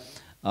कुरा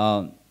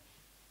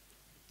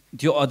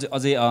त्यो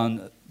अझै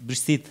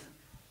विस्तृत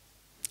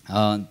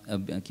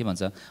के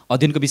भन्छ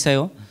अध्ययनको विषय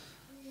हो।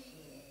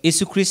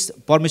 यसु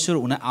ख्रिस्ट परमेश्वर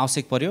हुन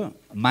आवश्यक पर्यो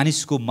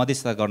मानिसको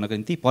मध्यस्थता गर्नको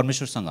निम्ति,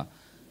 परमेश्वरसँग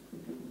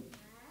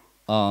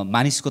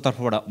मानिसको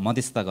तर्फबाट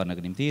मध्यस्थता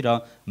गर्नको निम्ति,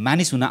 र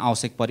मानिस हुन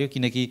आवश्यक पर्यो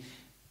किनकि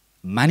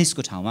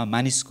मानिसको ठाउँमा,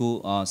 मानिसको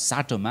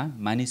साटोमा,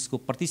 मानिसको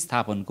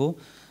प्रतिस्थापनको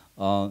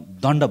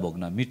दण्ड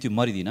भोग्न, मृत्यु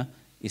मरिदिन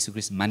यसु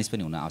ख्रिस्ट मानिस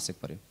पनि हुन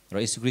आवश्यक पर्यो। र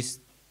यसु ख्रिस्ट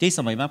त्यही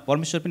समयमा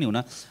परमेश्वर पनि हुन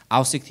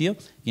आवश्यक थियो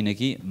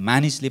किनकि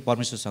मानिसले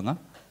परमेश्वरसँग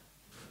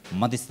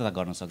मध्यस्थता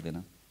गर्न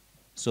सक्दैन।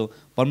 सो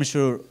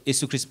परमेश्वर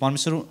यसु ख्रिस्ट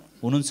परमेश्वर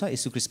हुनुहुन्छ,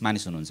 यसु ख्रिस्ट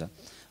मानिस हुनुहुन्छ।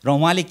 र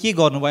उहाँले के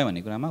गर्नुभयो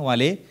भन्ने कुरामा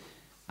उहाँले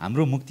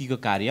हाम्रो मुक्तिको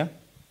कार्य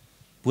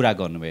पुरा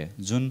गर्नुभयो,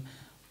 जुन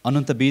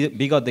अनन्त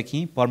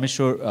विगतदेखि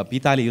परमेश्वर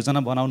पिताले योजना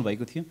बनाउनु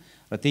भएको थियो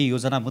र त्यही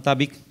योजना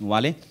मुताबिक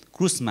उहाँले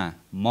क्रुसमा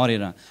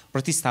मरेर,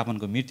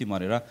 प्रतिस्थापनको मृत्यु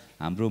मरेर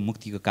हाम्रो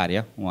मुक्तिको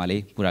कार्य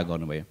उहाँले पुरा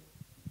गर्नुभयो।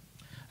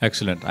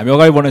 एक्सलेन्ट। हामी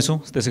अगाडि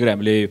बढ्नेछौँ। त्यसै गरी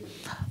हामीले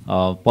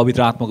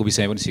पवित्र आत्माको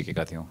विषयमा पनि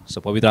सिकेका थियौँ।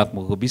 सो पवित्र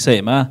आत्माको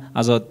विषयमा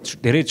आज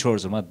धेरै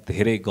चर्चहरूमा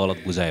धेरै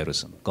गलत बुझाइहरू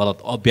छन्,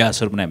 गलत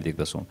अभ्यासहरू पनि हामी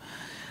देख्दछौँ।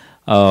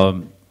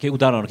 केही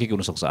उदाहरणहरू के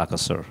हुनसक्छ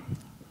आकाश सर?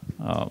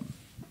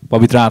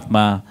 पवित्र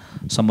आत्मा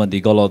सम्बन्धी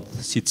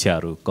गलत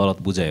शिक्षाहरू, गलत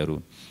बुझाइहरू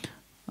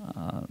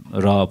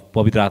र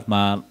पवित्र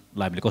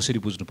आत्मालाई हामीले कसरी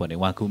बुझ्नुपर्ने,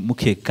 उहाँको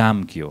मुख्य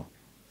काम के हो?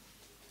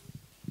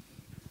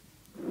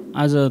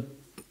 आज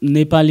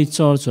नेपाली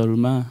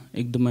चर्चहरूमा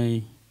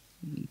एकदमै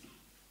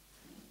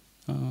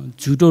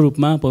झुटो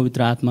रूपमा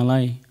पवित्र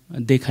आत्मालाई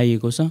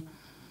देखाइएको छ।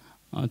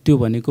 त्यो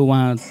भनेको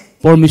उहाँ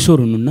परमेश्वर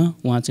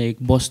हुनुहुन्न, उहाँ चाहिँ एक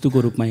वस्तुको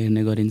रूपमा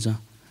हेर्ने गरिन्छ।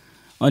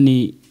 अनि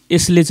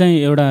यसले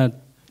चाहिँ एउटा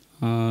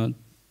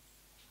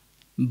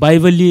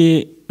बाइबलीय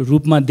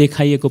रूपमा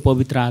देखाइएको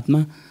पवित्र आत्मा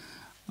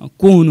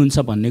को हुनुहुन्छ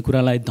भन्ने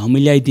कुरालाई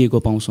धमिल्याइदिएको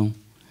पाउँछौँ।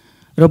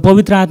 र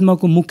पवित्र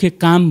आत्माको मुख्य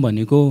काम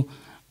भनेको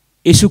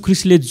यसु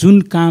ख्रिस्टले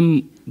जुन काम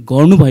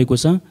गर्नुभएको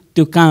छ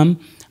त्यो काम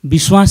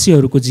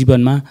विश्वासीहरूको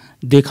जीवनमा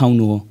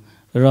देखाउनु हो।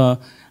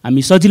 र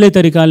हामी सजिलै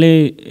तरिकाले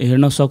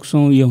हेर्न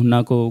सक्छौँ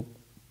यूहन्नाको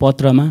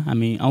पत्रमा।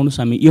 आउनुहोस्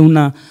हामी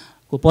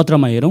यूहन्नाको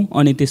पत्रमा हेरौँ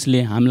अनि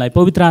त्यसले हामीलाई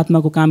पवित्र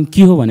आत्माको काम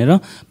के हो भनेर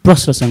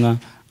प्रश्नसँग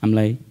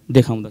हामीलाई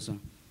देखाउँदछ।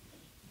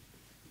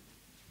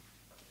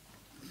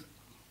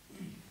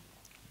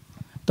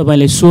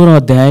 तपाईँले 16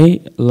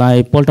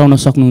 अध्यायलाई पल्टाउन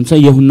सक्नुहुन्छ।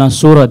 यूहन्ना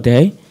 16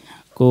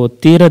 अध्यायको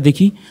 13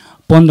 देखि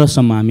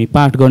 15सम्म हामी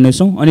पाठ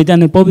गर्नेछौँ अनि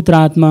त्यहाँनिर पवित्र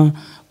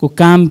आत्माको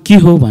काम के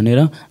हो भनेर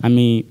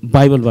हामी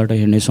बाइबलबाट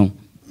हेर्नेछौँ।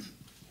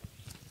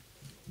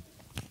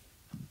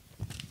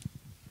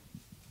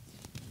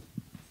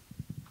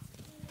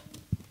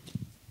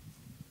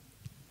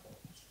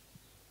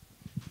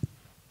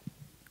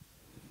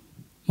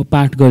 म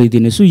पाठ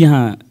गरिदिनेछु।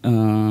 यहाँ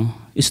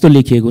यस्तो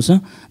लेखिएको छ,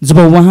 जब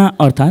उहाँ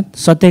अर्थात्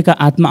सत्यका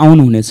आत्मा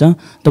आउनुहुनेछ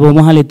तब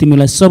उहाँले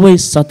तिमीलाई सबै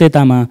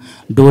सत्यतामा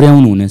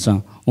डोर्याउनुहुनेछ।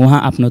 उहाँ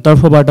आफ्नो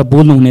तर्फबाट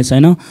बोल्नुहुने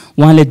छैन,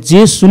 उहाँले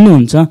जे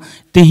सुन्नुहुन्छ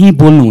त्यही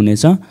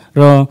बोल्नुहुनेछ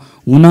र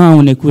हुन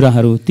आउने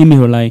कुराहरू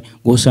तिमीहरूलाई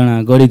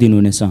घोषणा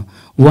गरिदिनुहुनेछ।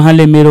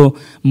 उहाँले मेरो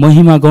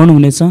महिमा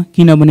गर्नुहुनेछ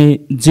किनभने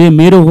जे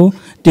मेरो हो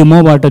त्यो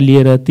मबाट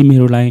लिएर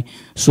तिमीहरूलाई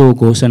सो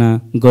घोषणा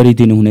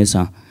गरिदिनुहुनेछ।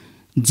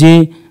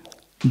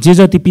 जे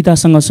जति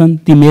पितासँग छन्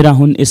ती मेरा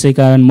हुन्, यसै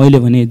कारण मैले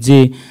भने जे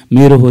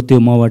मेरो हो त्यो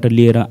मबाट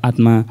लिएर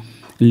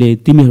आत्माले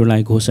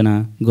तिमीहरूलाई घोषणा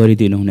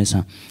गरिदिनुहुनेछ।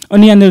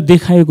 अनि यहाँनिर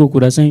देखाएको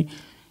कुरा चाहिँ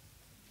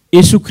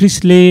यसु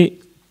ख्रिस्टले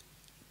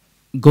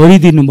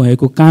गरिदिनु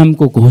भएको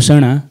कामको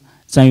घोषणा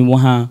चाहिँ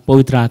उहाँ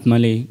पवित्र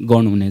आत्माले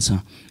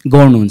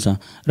गर्नुहुन्छ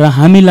र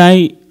हामीलाई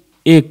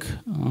एक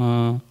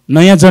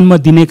नयाँ जन्म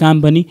दिने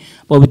काम पनि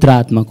पवित्र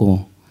आत्माको हो।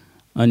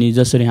 अनि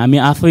जसरी हामी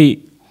आफै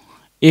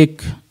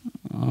एक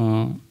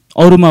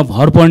अरूमा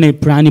भर पर्ने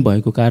प्राणी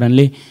भएको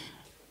कारणले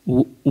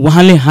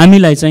उहाँले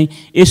हामीलाई चाहिँ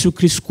येशू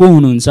ख्रीष्ट को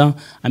हुनुहुन्छ,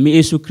 हामी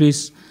येशू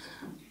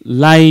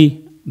ख्रीष्टलाई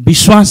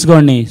विश्वास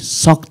गर्ने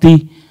शक्ति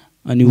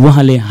अनि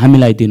उहाँले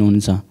हामीलाई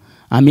दिनुहुन्छ।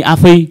 हामी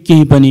आफै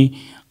केही पनि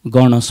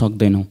गर्न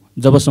सक्दैनौँ।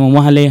 जबसम्म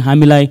उहाँले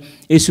हामीलाई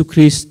येशू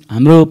ख्रीष्ट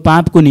हाम्रो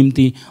पापको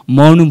निम्ति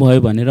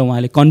मर्नुभयो भनेर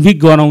उहाँले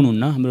कन्भिक्ट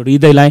गराउनुहुन्न, हाम्रो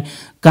हृदयलाई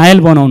कायल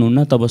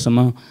बनाउनुहुन्न, तबसम्म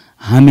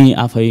हामी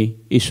आफै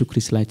येशू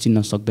ख्रीष्टलाई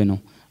चिन्न सक्दैनौँ।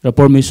 र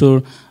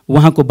परमेश्वर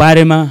उहाँको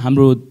बारेमा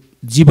हाम्रो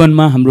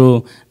जीवनमा, हाम्रो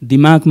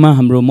दिमागमा,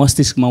 हाम्रो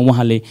मस्तिष्कमा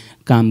उहाँले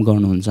काम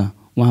गर्नुहुन्छ।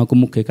 उहाँको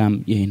मुख्य काम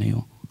यही नै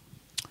हो।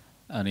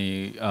 अनि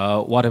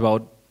वाट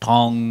अबाउट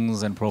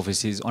टङ्स एन्ड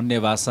प्रोफेसिज, अन्य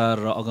भाषा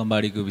र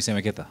अगमबाडीको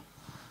विषयमा के त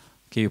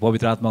के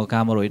पवित्र आत्माको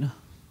कामहरू होइन?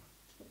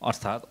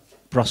 अर्थात्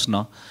प्रश्न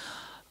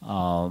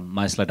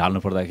मानिसलाई ढाल्नु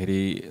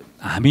पर्दाखेरि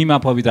हामीमा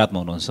पवित्र आत्मा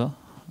हुनुहुन्छ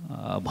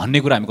भन्ने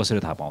कुरा हामी कसरी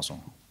थाहा पाउँछौँ?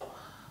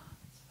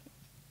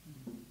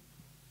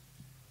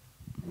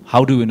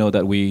 How do we know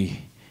that we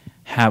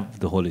have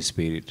the Holi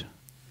spirit?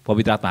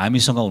 पवित्र आत्मा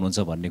हामीसँग हुनुहुन्छ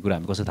भन्ने कुरा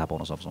हामी कसरी थाहा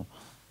पाउन सक्छौँ?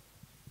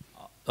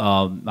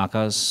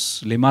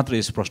 आकाशले मात्र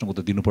यस प्रश्नको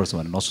उत्तर दिनुपर्छ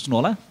भनेर नसोच्नु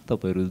होला,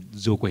 तपाईँहरू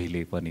जो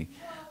कोहीले पनि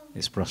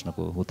यस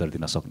प्रश्नको उत्तर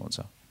दिन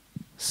सक्नुहुन्छ।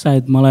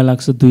 सायद मलाई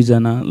लाग्छ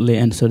दुईजनाले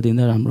एन्सर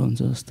दिँदा राम्रो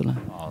हुन्छ जस्तो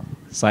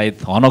लाग्छ।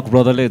 सायद हनक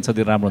ब्रदरले एन्सर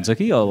दिँदा राम्रो हुन्छ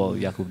कि अब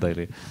याकुब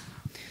दाइले?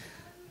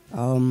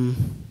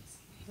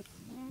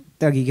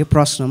 त्यो अघिकै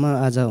प्रश्नमा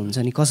आज हुन्छ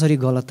नि कसरी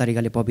गलत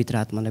तरिकाले पवित्र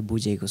आत्मालाई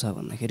बुझेको छ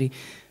भन्दाखेरि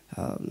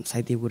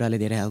सायद यो कुराले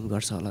धेरै हेल्प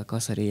गर्छ होला।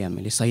 कसरी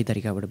हामीले सही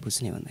तरिकाबाट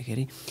बुझ्ने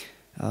भन्दाखेरि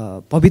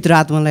पवित्र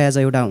आत्मालाई आज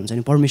एउटा हुन्छ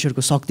नि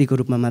परमेश्वरको शक्तिको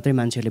रूपमा मात्रै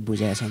मान्छेहरूले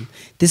बुझेका छन्।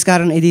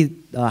 त्यसकारण यदि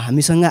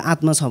हामीसँग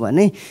आत्मा छ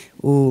भने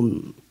ऊ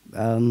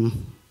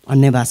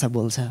अन्य भाषा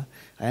बोल्छ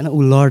होइन, ऊ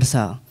लड्छ,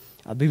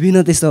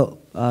 विभिन्न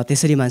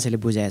त्यसरी मान्छेले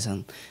बुझेका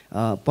छन्।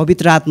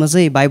 पवित्र आत्मा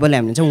चाहिँ बाइबलले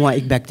हामीले चाहिँ उहाँ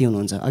एक व्यक्ति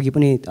हुनुहुन्छ। अघि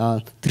पनि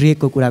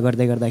त्रिएकको कुरा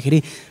गर्दै गर्दाखेरि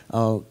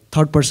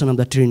third person of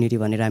the Trinity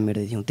भनेर हामी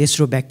हेर्दै थियौँ,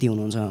 तेस्रो व्यक्ति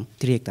हुनुहुन्छ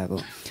त्रिएकताको।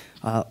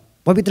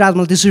 पवित्र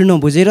आत्माले त्यसरी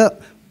नबुझेर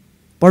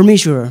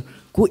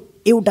परमेश्वरको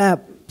एउटा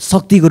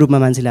शक्तिको रूपमा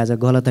मान्छेले आज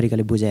गलत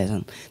तरिकाले बुझेका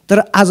छन्।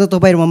 तर आज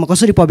तपाईँ र ममा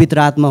कसरी पवित्र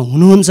आत्मा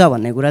हुनुहुन्छ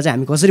भन्ने कुरा चाहिँ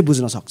हामी कसरी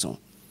बुझ्न सक्छौँ?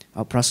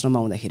 अब प्रश्नमा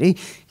आउँदाखेरि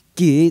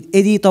कि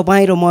यदि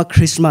तपाईँ र म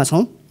ख्रिस्टमा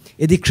छौँ,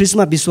 यदि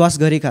ख्रिस्टमा विश्वास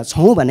गरेका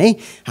छौँ भने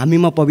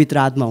हामीमा पवित्र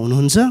आत्मा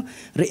हुनुहुन्छ।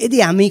 र यदि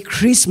हामी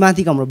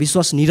ख्रिस्टमाथिको हाम्रो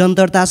विश्वास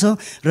निरन्तरता छ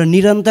र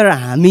निरन्तर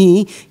हामी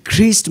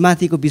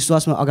ख्रिस्टमाथिको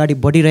विश्वासमा अगाडि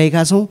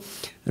बढिरहेका छौँ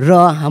र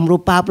हाम्रो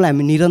पापलाई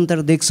हामी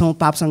निरन्तर देख्छौँ,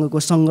 पापसँगको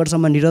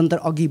सङ्घर्षमा निरन्तर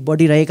अघि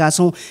बढिरहेका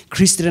छौँ,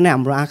 ख्रिस्टले नै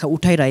हाम्रो आँखा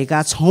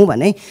उठाइरहेका छौँ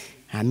भने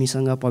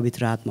हामीसँग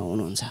पवित्र आत्मा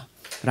हुनुहुन्छ।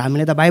 र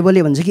हामीले त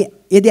बाइबलले भन्छ कि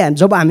यदि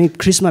जब हामी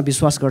ख्रिस्टमा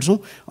विश्वास गर्छौँ,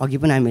 अघि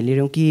पनि हामीले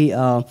हेऱ्यौँ कि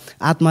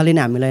आत्माले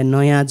नै हामीलाई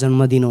नयाँ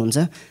जन्म दिनुहुन्छ,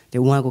 त्यो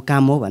उहाँको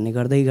काम हो भन्ने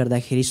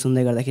गर्दाखेरि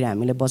सुन्दै गर्दाखेरि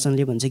हामीले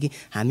वचनले भन्छ कि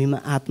हामीमा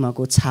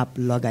आत्माको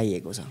छाप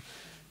लगाइएको छ।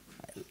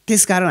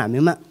 त्यसकारण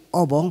हामीमा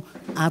अब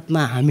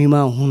आत्मा हामीमा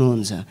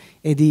हुनुहुन्छ।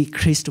 यदि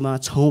ख्रिस्टमा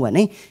छौँ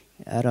भने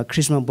र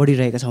ख्रिस्टमा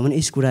बढिरहेका छौँ भने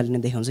यस कुराले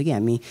नै देखाउँछ कि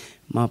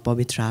हामीमा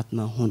पवित्र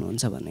आत्मा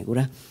हुनुहुन्छ भन्ने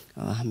कुरा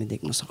हामी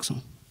देख्न सक्छौँ।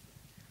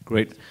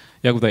 ग्रेट।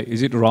 याकुब दाइ,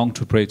 is it wrong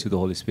to pray to the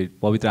Holi spirit?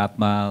 पवित्र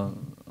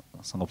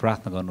आत्मासँग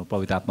प्रार्थना गर्नु,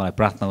 पवित्र आत्मालाई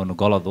प्रार्थना गर्नु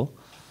गलत हो?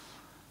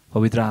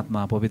 पवित्र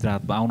आत्मा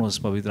आउनुहोस्,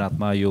 पवित्र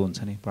आत्मा, यो हुन्छ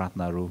नि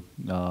प्रार्थनाहरू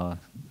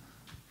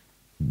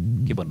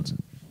के भन्नुहुन्छ?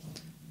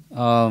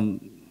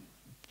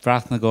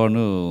 प्रार्थना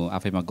गर्नु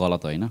आफैमा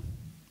गलत होइन।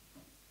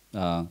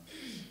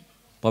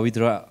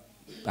 पवित्र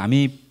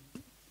हामी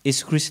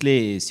येशू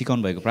ख्रीष्टले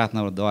सिकाउनु भएको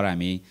प्रार्थनाद्वारा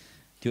हामी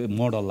त्यो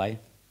मोडललाई,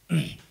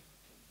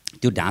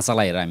 त्यो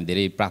ढाँचालाई हेरेर हामी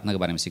धेरै प्रार्थनाको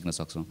बारेमा सिक्न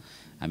सक्छौँ।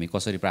 हामी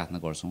कसरी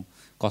प्रार्थना गर्छौँ,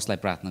 कसलाई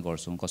प्रार्थना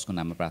गर्छौँ, कसको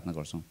नाममा प्रार्थना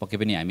गर्छौँ। पक्कै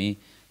पनि हामी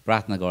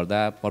प्रार्थना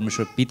गर्दा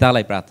परमेश्वर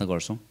पितालाई प्रार्थना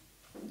गर्छौँ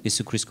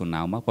येशू ख्रीष्टको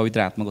नाउँमा, पवित्र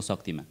आत्माको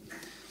शक्तिमा।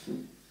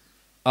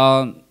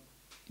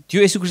 त्यो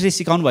येशू ख्रीष्टले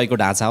सिकाउनु भएको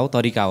ढाँचा हो,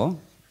 तरिका हो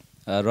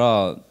र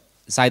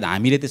सायद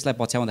हामीले त्यसलाई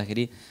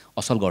पछ्याउँदाखेरि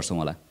असल गर्छौँ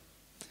होला।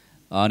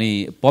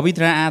 अनि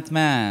पवित्र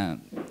आत्मा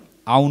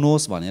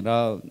आउनुहोस् भनेर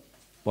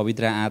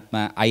पवित्र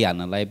आत्मा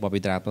आइहाल्नलाई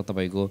पवित्र आत्मा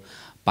तपाईँको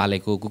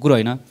पालेको कुकुर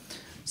होइन।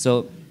 सो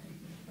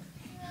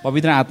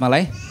पवित्र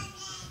आत्मालाई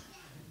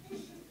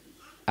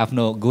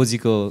आफ्नो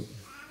गोजीको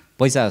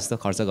पैसा जस्तो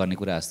खर्च गर्ने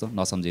कुरा जस्तो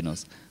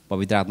नसम्झिनुहोस्।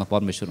 पवित्र आत्मा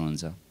परमेश्वर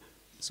हुनुहुन्छ।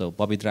 सो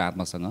पवित्र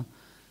आत्मासँग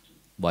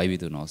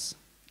भयभीत हुनुहोस्,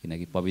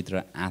 किनकि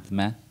पवित्र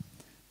आत्मा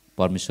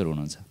परमेश्वर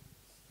हुनुहुन्छ।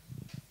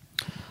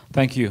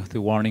 थ्याङ्क यू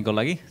त्यो वार्निङको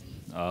लागि।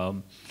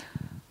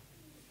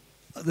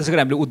 त्यसै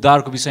गरी हामीले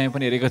उद्धारको विषयमा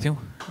पनि हेरेका थियौँ।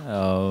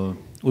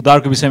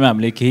 उद्धारको विषयमा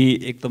हामीले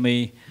केही एकदमै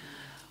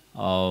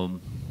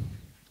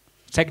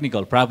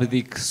टेक्निकल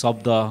प्राविधिक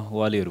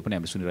शब्दावलीहरू पनि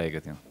हामीले सुनिरहेका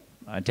थियौँ।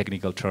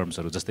 टेक्निकल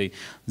टर्म्सहरू जस्तै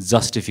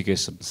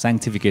जस्टिफिकेसन,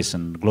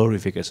 स्याङ्क्टिफिकेसन,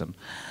 ग्लोरिफिकेसन,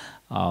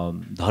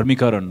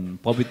 धर्मीकरण,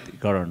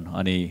 पवित्रीकरण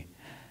अनि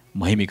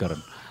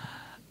महिमीकरण।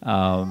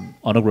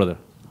 अनुक ब्रदर,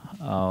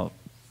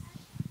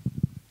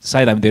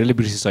 सायद हामी धेरैले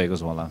बिर्सिसकेको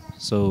छौँ होला।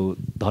 सो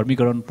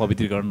धर्मीकरण,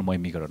 पवित्रीकरण,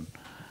 महिमीकरण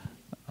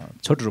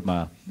छोटो रूपमा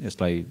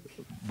यसलाई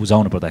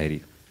बुझाउनु पर्दाखेरि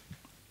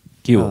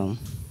के हो?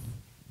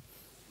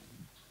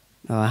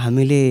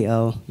 हामीले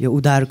यो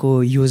उद्धारको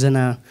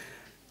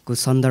योजनाको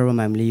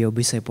सन्दर्भमा हामीले यो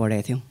विषय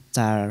पढेका थियौँ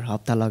 4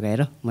 हप्ता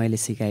लगाएर मैले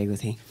सिकाएको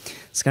थिएँ।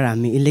 त्यसकारण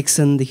हामी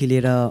इलेक्सनदेखि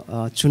लिएर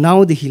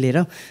चुनावदेखि लिएर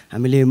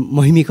हामीले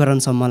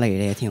महिमीकरणसम्मलाई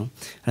हिँडेका थियौँ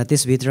र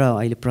त्यसभित्र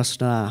अहिले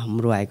प्रश्न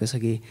हाम्रो आएको छ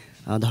कि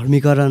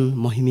धर्मीकरण,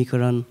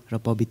 महिमीकरण र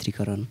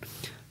पवित्रीकरण।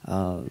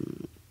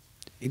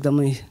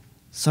 एकदमै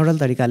सरल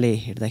तरिकाले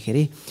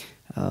हेर्दाखेरि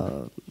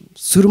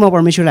सुरुमा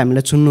परमेश्वरले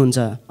हामीलाई चुन्नुहुन्छ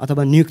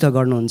अथवा नियुक्त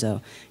गर्नुहुन्छ,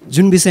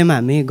 जुन विषयमा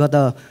हामी गत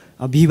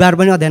बिहिबार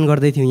पनि अध्ययन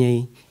गर्दै थियौँ।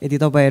 यहीँ यदि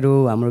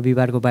तपाईँहरू हाम्रो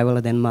बिहिबारको बाइबल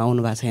अध्ययनमा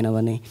आउनु भएको छैन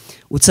भने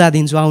उत्साह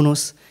दिन्छु,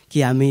 आउनुहोस्। कि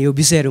हामी यो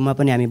विषयहरूमा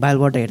पनि हामी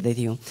बाइबलबाट हेर्दै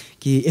थियौँ,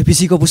 कि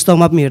एफिसीको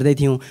पुस्तकमा पनि हेर्दै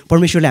थियौँ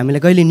परमेश्वरले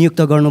हामीलाई कहिले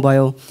नियुक्त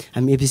गर्नुभयो।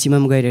 हामी एफिसीमा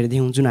पनि गएर हेर्दै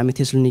थियौँ, जुन हामी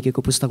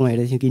थेसलोनिकेको पुस्तकमा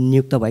हेर्दै थियौँ कि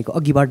नियुक्त भएको,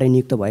 अघिबाटै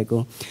नियुक्त भएको।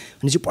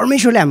 अनि चाहिँ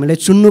परमेश्वरले हामीलाई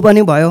चुन्नु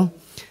पनि भयो।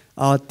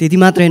 त्यति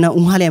मात्रै होइन,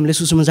 उहाँले हामीले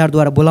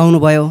सुसमाचारद्वारा बोलाउनु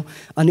भयो।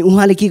 अनि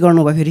उहाँले के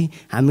गर्नुभयो फेरि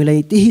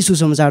हामीलाई त्यही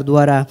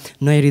सुसमाचारद्वारा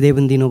नयाँ हृदय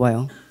पनि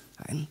दिनुभयो।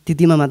 होइन,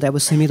 त्यतिमा मात्रै अब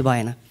सीमित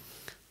भएन,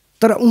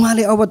 तर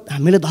उहाँले अब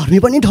हामीलाई धर्मी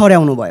पनि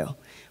ठहर्याउनु भयो।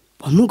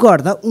 भन्नुको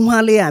अर्थ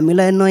उहाँले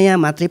हामीलाई नयाँ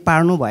मात्रै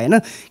पार्नु भएन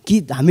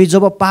कि हामी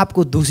जब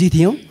पापको दोषी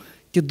थियौँ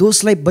त्यो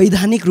दोषलाई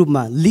वैधानिक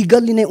रूपमा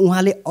लिगल्ली नै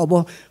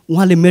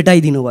उहाँले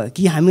मेटाइदिनु भयो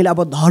कि हामीलाई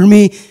अब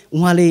धर्मी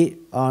उहाँले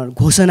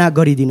घोषणा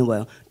गरिदिनु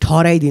भयो,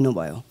 ठहराइदिनु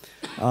भयो।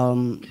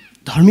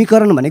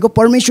 धर्मीकरण भनेको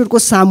परमेश्वरको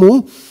सामु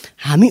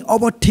हामी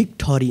अब ठिक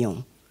ठहरियौँ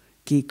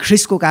कि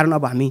ख्रिस्टको कारण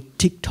अब हामी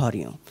ठिक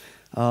ठहरियौँ।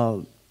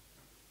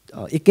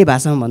 एकै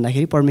भाषामा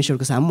भन्दाखेरि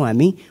परमेश्वरको सामु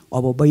हामी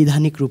अब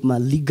वैधानिक रूपमा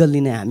लिगल्ली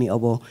नै हामी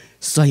अब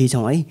सही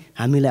छौँ है।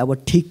 हामीलाई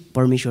अब ठिक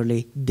परमेश्वरले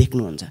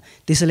देख्नुहुन्छ,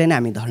 त्यसैले नै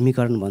हामी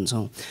धर्मीकरण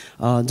भन्छौँ।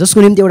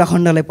 जसको निम्ति एउटा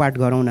खण्डलाई पाठ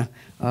गरौँ न।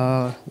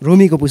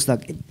 रोमीको पुस्तक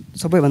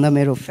सबैभन्दा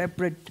मेरो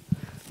फेभरेट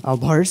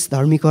भर्स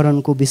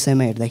धर्मीकरणको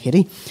विषयमा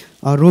हेर्दाखेरि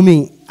रोमी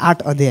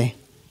 8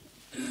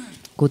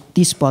 अध्यायको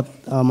 30 पद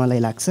मलाई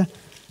लाग्छ।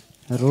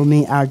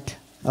 रोमी 8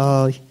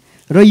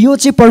 र यो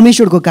चाहिँ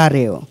परमेश्वरको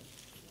कार्य हो,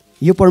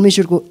 यो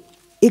परमेश्वरको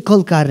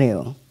एकल कार्य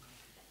हो।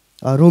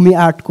 रोमी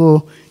 8 को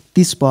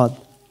 30 पद,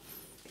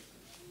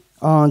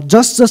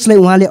 जसलाई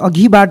उहाँले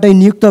अघिबाटै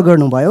नियुक्त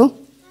गर्नुभयो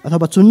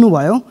अथवा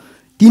चुन्नुभयो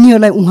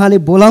तिनीहरूलाई उहाँले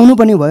बोलाउनु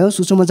पनि भयो,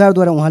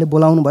 सुसमाचारद्वारा उहाँले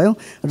बोलाउनु भयो।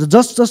 र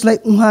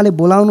जसलाई उहाँले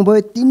बोलाउनु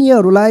भयो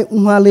तिनीहरूलाई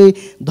उहाँले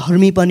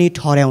धर्मी पनि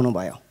ठहर्याउनु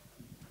भयो।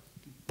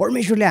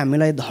 परमेश्वरले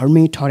हामीलाई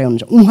धर्मी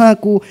ठहर्याउनुहुन्छ।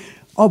 उहाँको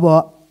अब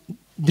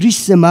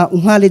दृश्यमा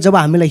उहाँले जब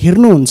हामीलाई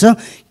हेर्नुहुन्छ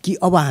कि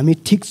अब हामी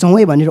ठिक छौँ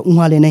है भनेर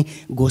उहाँले नै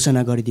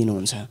घोषणा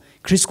गरिदिनुहुन्छ।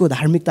 ख्रिस्टको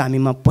धार्मिकता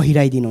हामीमा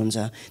पहिराइदिनुहुन्छ।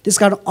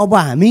 त्यसकारण अब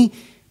हामी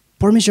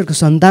परमेश्वरको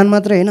सन्तान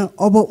मात्रै होइन,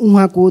 अब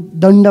उहाँको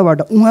दण्डबाट,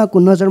 उहाँको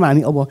नजरमा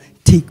हामी अब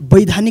ठिक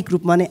वैधानिक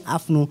रूपमा नै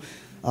आफ्नो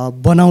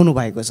बनाउनु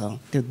भएको छ,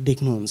 त्यो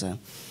देख्नुहुन्छ।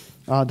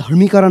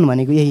 धर्मीकरण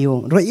भनेको यही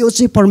हो र यो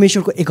चाहिँ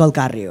परमेश्वरको एकल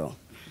कार्य हो।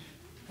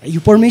 यो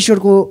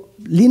परमेश्वरको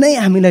लिनै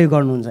हामीलाई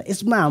गर्नुहुन्छ,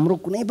 यसमा हाम्रो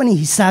कुनै पनि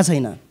हिस्सा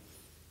छैन।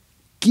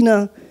 किन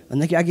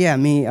भन्दाखेरि अघि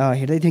हामी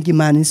हेर्दै थियौँ कि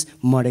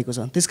मानिस मरेको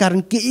छ,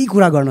 त्यसकारण केही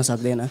कुरा गर्न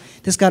सक्दैन।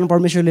 त्यसकारण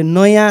परमेश्वरले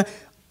नयाँ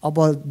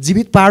अब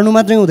जीवित पार्नु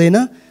मात्रै हुँदैन,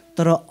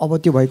 तर अब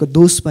त्यो भएको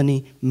दोष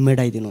पनि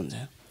मेटाइदिनुहुन्छ।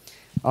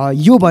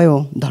 यो भयो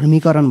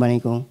धर्मीकरण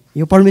भनेको,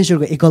 यो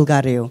परमेश्वरको एकल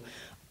कार्य हो।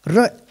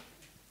 र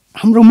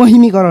हाम्रो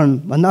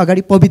महिमीकरण भन्दा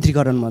अगाडि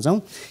पवित्रीकरणमा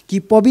जाउँ कि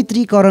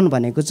पवित्रीकरण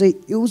भनेको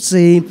चाहिँ यो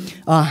चाहिँ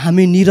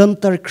हामी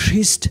निरन्तर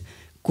ख्रिस्ट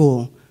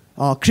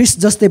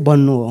जस्तै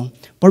बन्नु हो,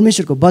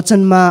 परमेश्वरको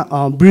वचनमा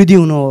वृद्धि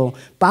हुनु हो,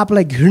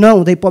 पापलाई घृणा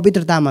हुँदै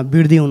पवित्रतामा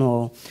वृद्धि हुनु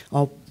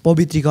हो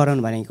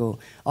पवित्रीकरण भनेको।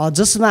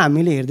 जसमा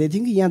हामीले हेर्दै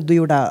थियौँ कि यहाँ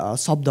 2वटा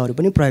शब्दहरू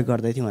पनि प्रयोग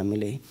गर्दै थियौँ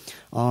हामीले,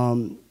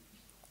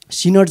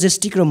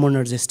 सिनर्जेस्टिक र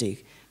मोनर्जेस्टिक।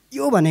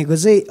 यो भनेको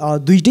चाहिँ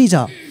दुइटै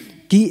छ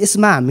कि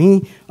यसमा हामी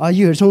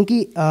यो हेर्छौँ कि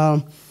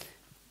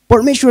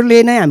परमेश्वरले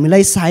नै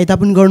हामीलाई सहायता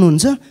पनि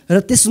गर्नुहुन्छ र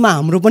त्यसमा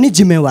हाम्रो पनि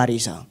जिम्मेवारी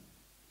छ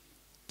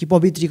कि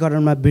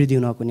पवित्रीकरणमा वृद्धि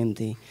हुनको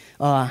निम्ति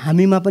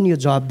हामीमा पनि यो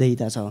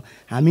जवाबदेहिता छ।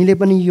 हामीले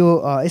पनि यो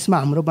यसमा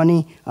हाम्रो पनि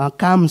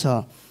काम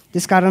छ।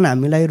 त्यसकारण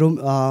हामीलाई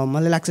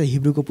मलाई लाग्छ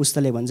हिब्रूको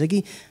पुस्तकले भन्छ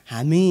कि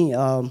हामी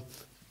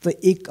त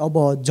अब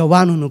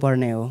जवान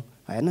हुनुपर्ने हो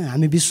होइन,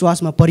 हामी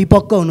विश्वासमा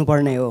परिपक्व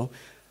हुनुपर्ने हो।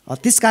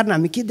 त्यसकारण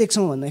हामी के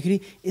देख्छौँ भन्दाखेरि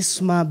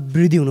यसमा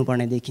वृद्धि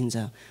हुनुपर्ने देखिन्छ,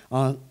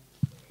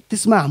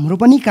 त्यसमा हाम्रो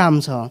पनि काम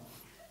छ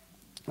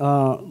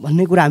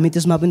भन्ने कुरा हामी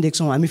त्यसमा पनि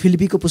देख्छौँ। हामी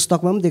फिलिपीको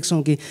पुस्तकमा पनि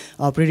देख्छौँ कि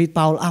प्रेरित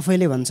पावल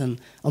आफैले भन्छन्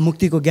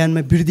मुक्तिको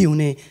ज्ञानमा वृद्धि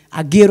हुने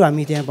आज्ञाहरू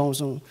हामी त्यहाँ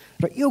पाउँछौँ।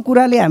 र यो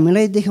कुराले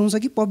हामीलाई देखाउँछ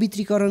कि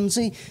पवित्रीकरण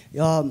चाहिँ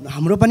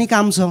हाम्रो पनि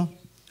काम छ,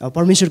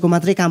 परमेश्वरको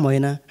मात्रै काम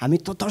होइन। हामी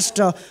तटस्थ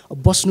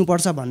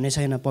बस्नुपर्छ भन्ने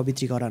छैन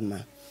पवित्रीकरणमा,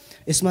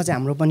 यसमा चाहिँ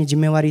हाम्रो पनि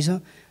जिम्मेवारी छ।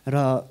 र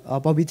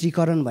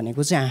पवित्रीकरण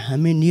भनेको चाहिँ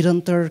हामी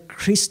निरन्तर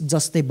ख्रिस्ट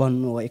जस्तै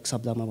बन्नु हो, एक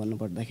शब्दमा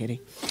भन्नुपर्दाखेरि।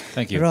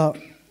 र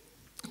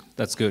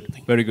द्याट्स गुड,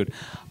 भेरी गुड।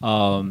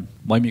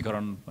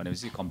 महिमीकरण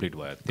भनेपछि कम्प्लिट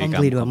भयो,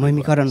 कम्प्लिट भयो।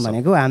 महिमीकरण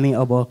भनेको हामी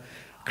अब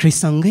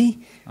ख्रिस्टसँगै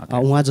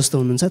उहाँ जस्तो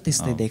हुनुहुन्छ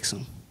त्यस्तै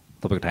देख्छौँ।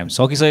 तपाईँको टाइम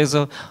सकिसकेको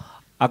छ।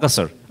 आकाश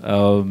सर,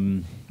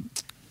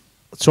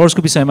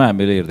 चर्चको विषयमा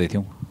हामीले हेर्दै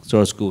थियौँ,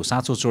 चर्चको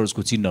साँचो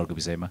चर्चको चिन्हहरूको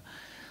विषयमा।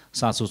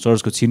 साँचो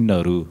चर्चको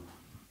चिन्हहरू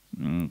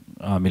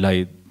हामीलाई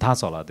थाहा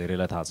छ होला,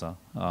 धेरैलाई थाहा छ।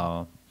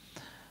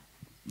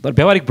 तर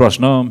व्यावहारिक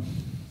प्रश्न,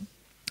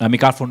 हामी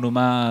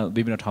काठमाडौँमा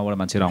विभिन्न ठाउँबाट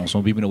मान्छेहरू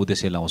आउँछौँ, विभिन्न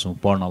उद्देश्यले आउँछौँ,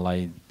 पढ्नलाई,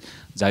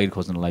 जागिर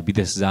खोज्नलाई,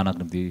 विदेश जानको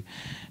निम्ति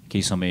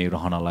केही समय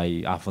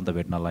रहनलाई, आफन्त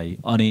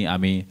भेट्नलाई। अनि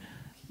हामी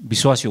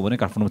विश्वासी हो भने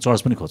काठमाडौँमा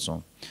चर्च पनि खोज्छौँ।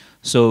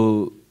 सो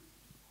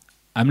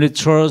हामीले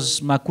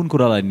चर्चमा कुन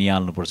कुरालाई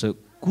निहाल्नुपर्छ,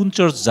 कुन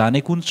चर्च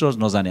जाने, कुन चर्च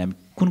नजाने, हामी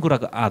कुन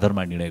कुराको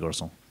आधारमा निर्णय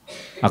गर्छौँ?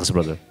 आकाश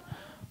ब्रदर।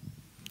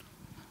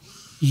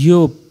 यो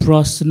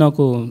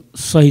प्रश्नको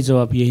सही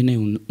जवाब यही नै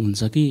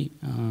हुन्छ कि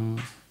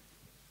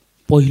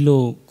पहिलो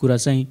कुरा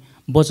चाहिँ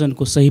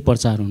वचनको सही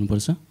प्रचार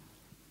हुनुपर्छ।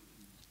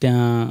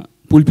 त्यहाँ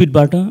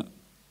पुलपिटबाट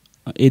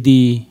यदि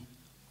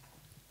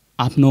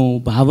आफ्नो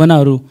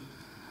भावनाहरू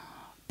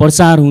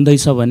प्रचार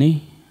हुँदैछ भने,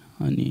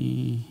 अनि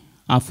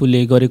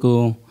आफूले गरेको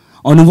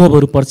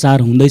अनुभवहरू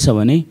प्रचार हुँदैछ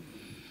भने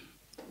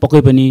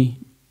पक्कै पनि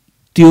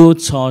त्यो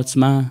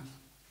चर्चमा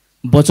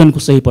वचनको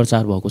सही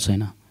प्रचार भएको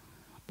छैन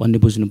भन्ने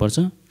बुझ्नुपर्छ।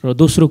 र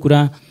दोस्रो कुरा,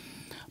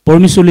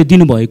 परमेश्वरले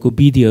दिनुभएको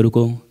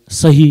विधिहरूको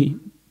सही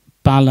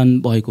पालन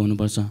भएको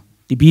हुनुपर्छ।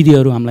 ती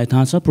विधिहरू हामीलाई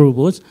थाहा छ,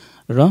 प्रभुभोज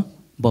र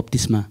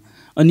बप्तिस्मा।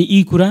 अनि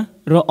यी कुरा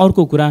र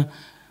अर्को कुरा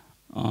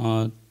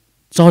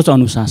चर्च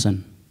अनुशासन,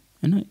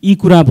 हैन? यी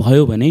कुरा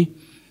भयो भने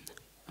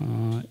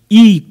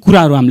यी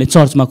कुराहरू हामीले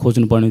चर्चमा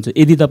खोज्नुपर्ने हुन्छ।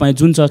 यदि तपाईँ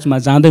जुन चर्चमा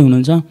जाँदै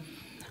हुनुहुन्छ,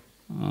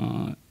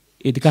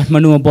 यदि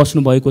काठमाडौँमा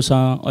बस्नुभएको छ,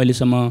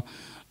 अहिलेसम्म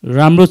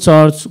राम्रो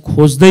चर्च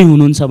खोज्दै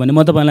हुनुहुन्छ भने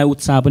म तपाईँलाई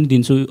उत्साह पनि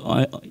दिन्छु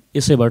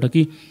यसैबाट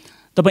कि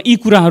तपाईँ यी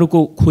कुराहरूको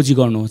खोजी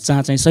गर्नुहोस्,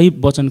 जहाँ चाहिँ सही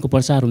वचनको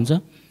प्रचार हुन्छ,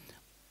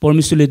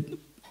 परमेश्वरले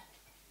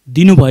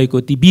दिनुभएको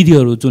ती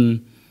विधिहरू जुन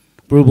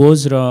प्रभुभोज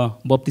र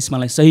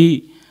बप्तिस्मालाई सही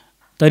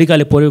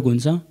तरिकाले प्रयोग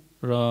हुन्छ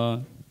र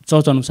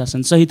चर्च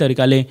अनुशासन सही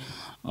तरिकाले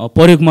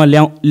प्रयोगमा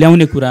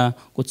ल्याउने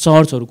कुराको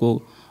चर्चहरूको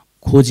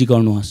खोजी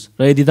गर्नुहोस्।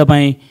 र यदि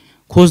तपाईँ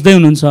खोज्दै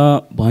हुनुहुन्छ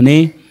भने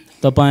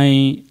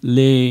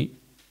तपाईँले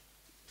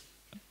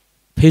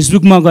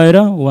फेसबुकमा गएर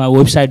वा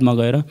वेबसाइटमा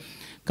गएर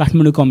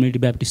काठमाडौँ कम्युनिटी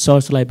ब्याप्टिस्ट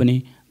चर्चलाई पनि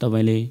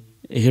तपाईँले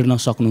हेर्न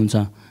सक्नुहुन्छ।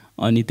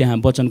 अनि त्यहाँ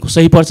वचनको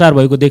सही प्रचार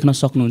भएको देख्न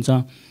सक्नुहुन्छ।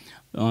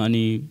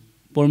 अनि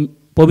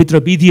पवित्र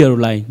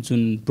विधिहरूलाई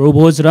जुन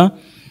प्रभुभोज र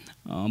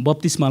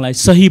बप्तिस्मालाई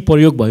सही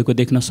प्रयोग भएको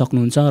देख्न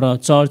सक्नुहुन्छ र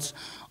चर्च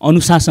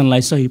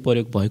अनुशासनलाई सही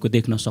प्रयोग भएको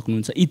देख्न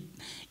सक्नुहुन्छ।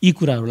 यी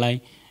कुराहरूलाई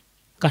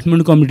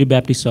काठमाडौँ कम्युनिटी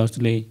ब्याप्टिस्ट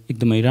चर्चले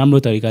एकदमै राम्रो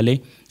तरिकाले,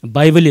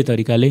 बाइबलीय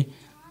तरिकाले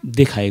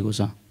देखाएको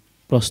छ,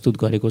 प्रस्तुत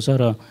गरेको छ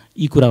र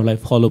यी कुराहरूलाई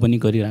फलो पनि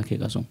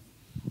गरिराखेका छौँ।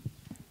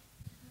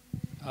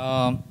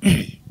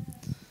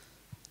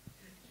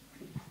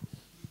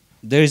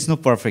 There is no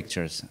perfect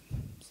church.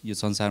 यो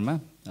संसारमा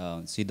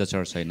सिद्ध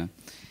चर्च छैन।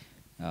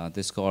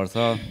 त्यसको अर्थ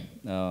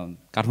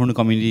काठमाडौँ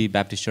कम्युनिटी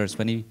ब्याप्टिस्ट चर्च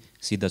पनि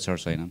सिद्ध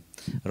चर्च होइन।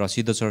 र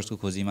सिद्ध चर्चको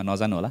खोजीमा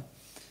नजानु होला।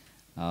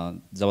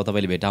 जब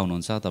तपाईँले भेटा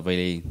हुनुहुन्छ,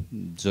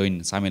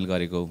 तपाईँले सामेल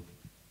गरेको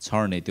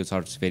क्षण नै त्यो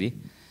चर्च फेरि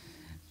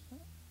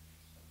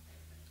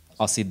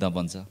असिद्ध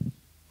बन्छ,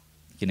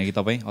 किनकि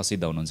तपाईँ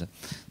असिद्ध हुनुहुन्छ।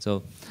 सो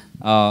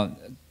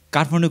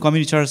काठमाडौँ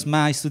कम्युनिटी चर्चमा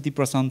स्तुति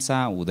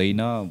प्रशंसा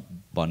हुँदैन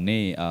भन्ने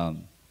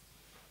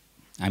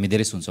हामी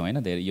धेरै सुन्छौँ,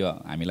 होइन? धेरै यो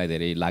हामीलाई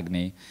धेरै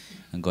लाग्ने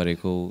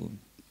गरेको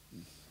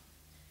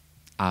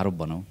आरोप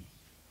भनौँ।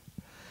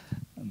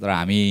 तर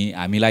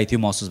हामीलाई त्यो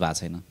महसुस भएको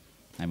छैन।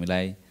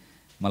 मलाई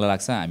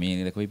लाग्छ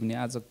हामीले कोही पनि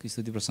आज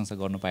स्तुति प्रशंसा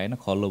गर्नु पाएन,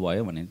 खल्लो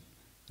भयो भने,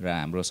 र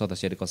हाम्रो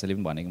सदस्यले कसैले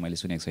पनि भनेको मैले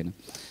सुनेको छैन।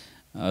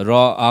 र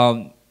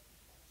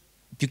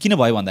त्यो किन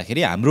भयो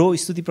भन्दाखेरि हाम्रो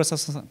स्तुति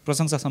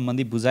प्रशंसा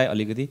सम्बन्धी बुझाइ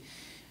अलिकति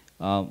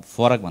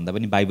फरक भन्दा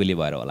पनि बाइबलीय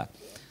भएर होला।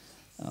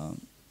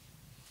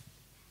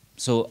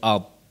 सो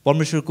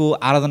परमेश्वरको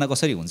आराधना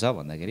कसरी हुन्छ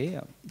भन्दाखेरि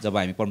जब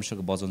हामी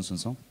परमेश्वरको वचन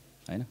सुन्छौँ,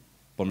 होइन?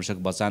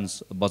 परमेश्वरको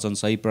वचन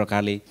सही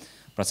प्रकारले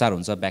प्रचार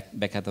हुन्छ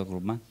व्याख्यात्मक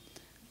रूपमा।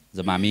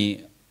 जब हामी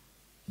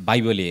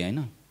बाइबलीय, होइन,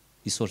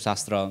 ईश्वर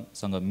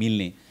शास्त्रसँग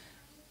मिल्ने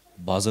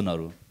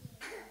भजनहरू,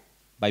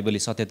 बाइबली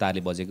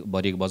सत्यताले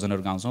भरिएको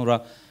भजनहरू गाउँछौँ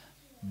र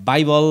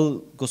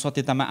बाइबलको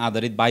सत्यतामा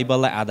आधारित,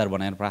 बाइबललाई आधार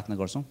बनाएर प्रार्थना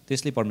गर्छौँ,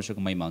 त्यसले परमेश्वरको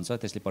महिमा हुन्छ,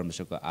 त्यसले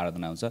परमेश्वरको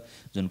आराधना हुन्छ।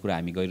 जुन कुरा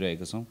हामी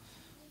गरिरहेको छौँ,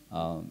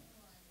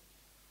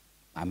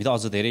 हामी त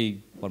अझ धेरै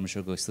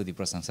परमेश्वरको स्तुति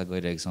प्रशंसा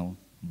गरिरहेको छौँ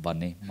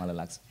भन्ने मलाई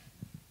लाग्छ।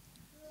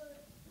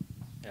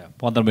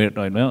 15 मिनट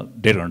होइन,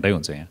 1.5 घन्टै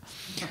हुन्छ यहाँ।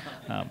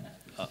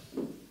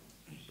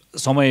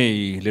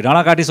 समयले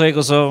डाँडा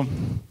काटिसकेको छ।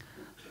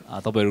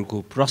 तपाईँहरूको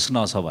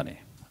प्रश्न छ भने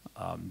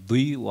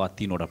 2 वा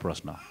 3 वटा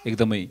प्रश्न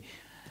एकदमै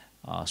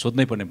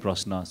सोध्नै पर्ने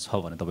प्रश्न छ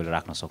भने तपाईँले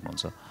राख्न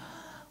सक्नुहुन्छ।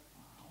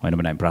 होइन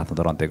भने हामी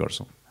प्रार्थनाद्वारा अन्त्य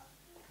गर्छौँ।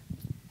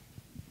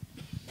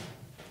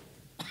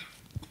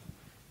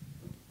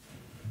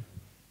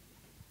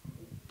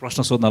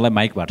 प्रश्न सोध्नलाई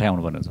माइकबाटै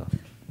आउनुपर्ने हुन्छ।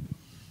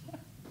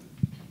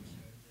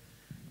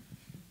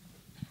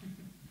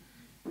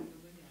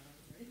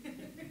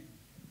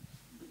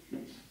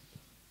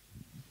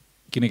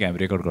 किनकि हामी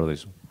रेकर्ड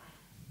गर्दैछौँ।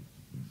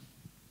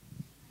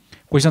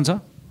 क्वेसन छ?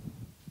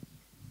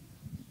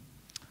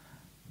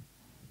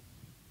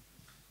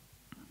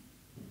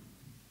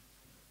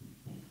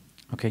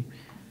 ओके,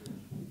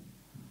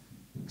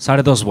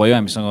 10:30 भयो,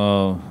 हामीसँग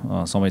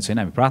समय छैन।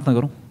 हामी प्रार्थना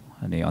गरौँ।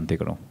 अनि अन्त्य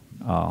गरौँ।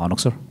 हनोक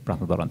सर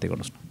प्रार्थनाद्वारा अन्त्य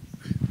गर्नुहोस् न।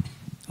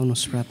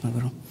 आउनुहोस् प्रार्थना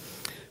गरौँ।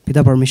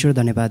 पिता परमेश्वर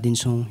धन्यवाद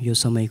दिन्छौँ यो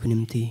समयको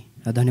निम्ति,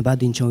 धन्यवाद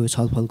दिन्छौँ यो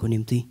छलफलको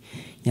निम्ति।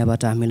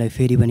 यहाँबाट हामीलाई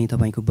फेरि पनि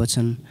तपाईँको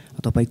वचन,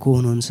 तपाईँ को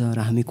हुनुहुन्छ र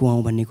हामी को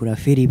हौँ भन्ने कुरा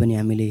फेरि पनि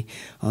हामीले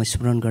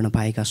स्मरण गर्न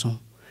पाएका छौँ।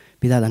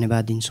 पिता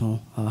धन्यवाद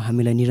दिन्छौँ,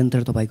 हामीलाई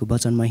निरन्तर तपाईँको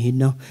वचनमा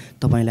हिँड्न,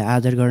 तपाईँलाई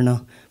आदर गर्न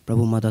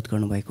प्रभु मद्दत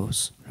गर्नुभएको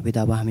होस्। र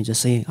पिता अब हामी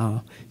जसै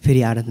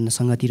फेरि आराधना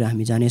सङ्गतिर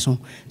हामी जानेछौँ,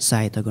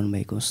 सहायता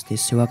गर्नुभएको होस्।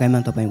 त्यस सेवाकाइमा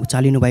तपाईँ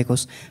उचालिनु भएको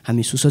होस्,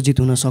 हामी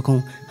सुसज्जित हुन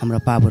सकौँ, हाम्रा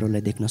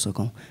पापहरूलाई देख्न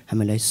सकौँ,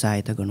 हामीलाई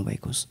सहायता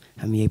गर्नुभएको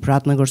होस्। हामी यही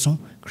प्रार्थना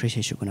गर्छौँ ख्रीष्ट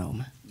येशूको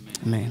नाममा।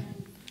 आमेन।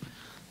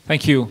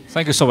 थ्याङ्क यू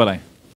सबैलाई।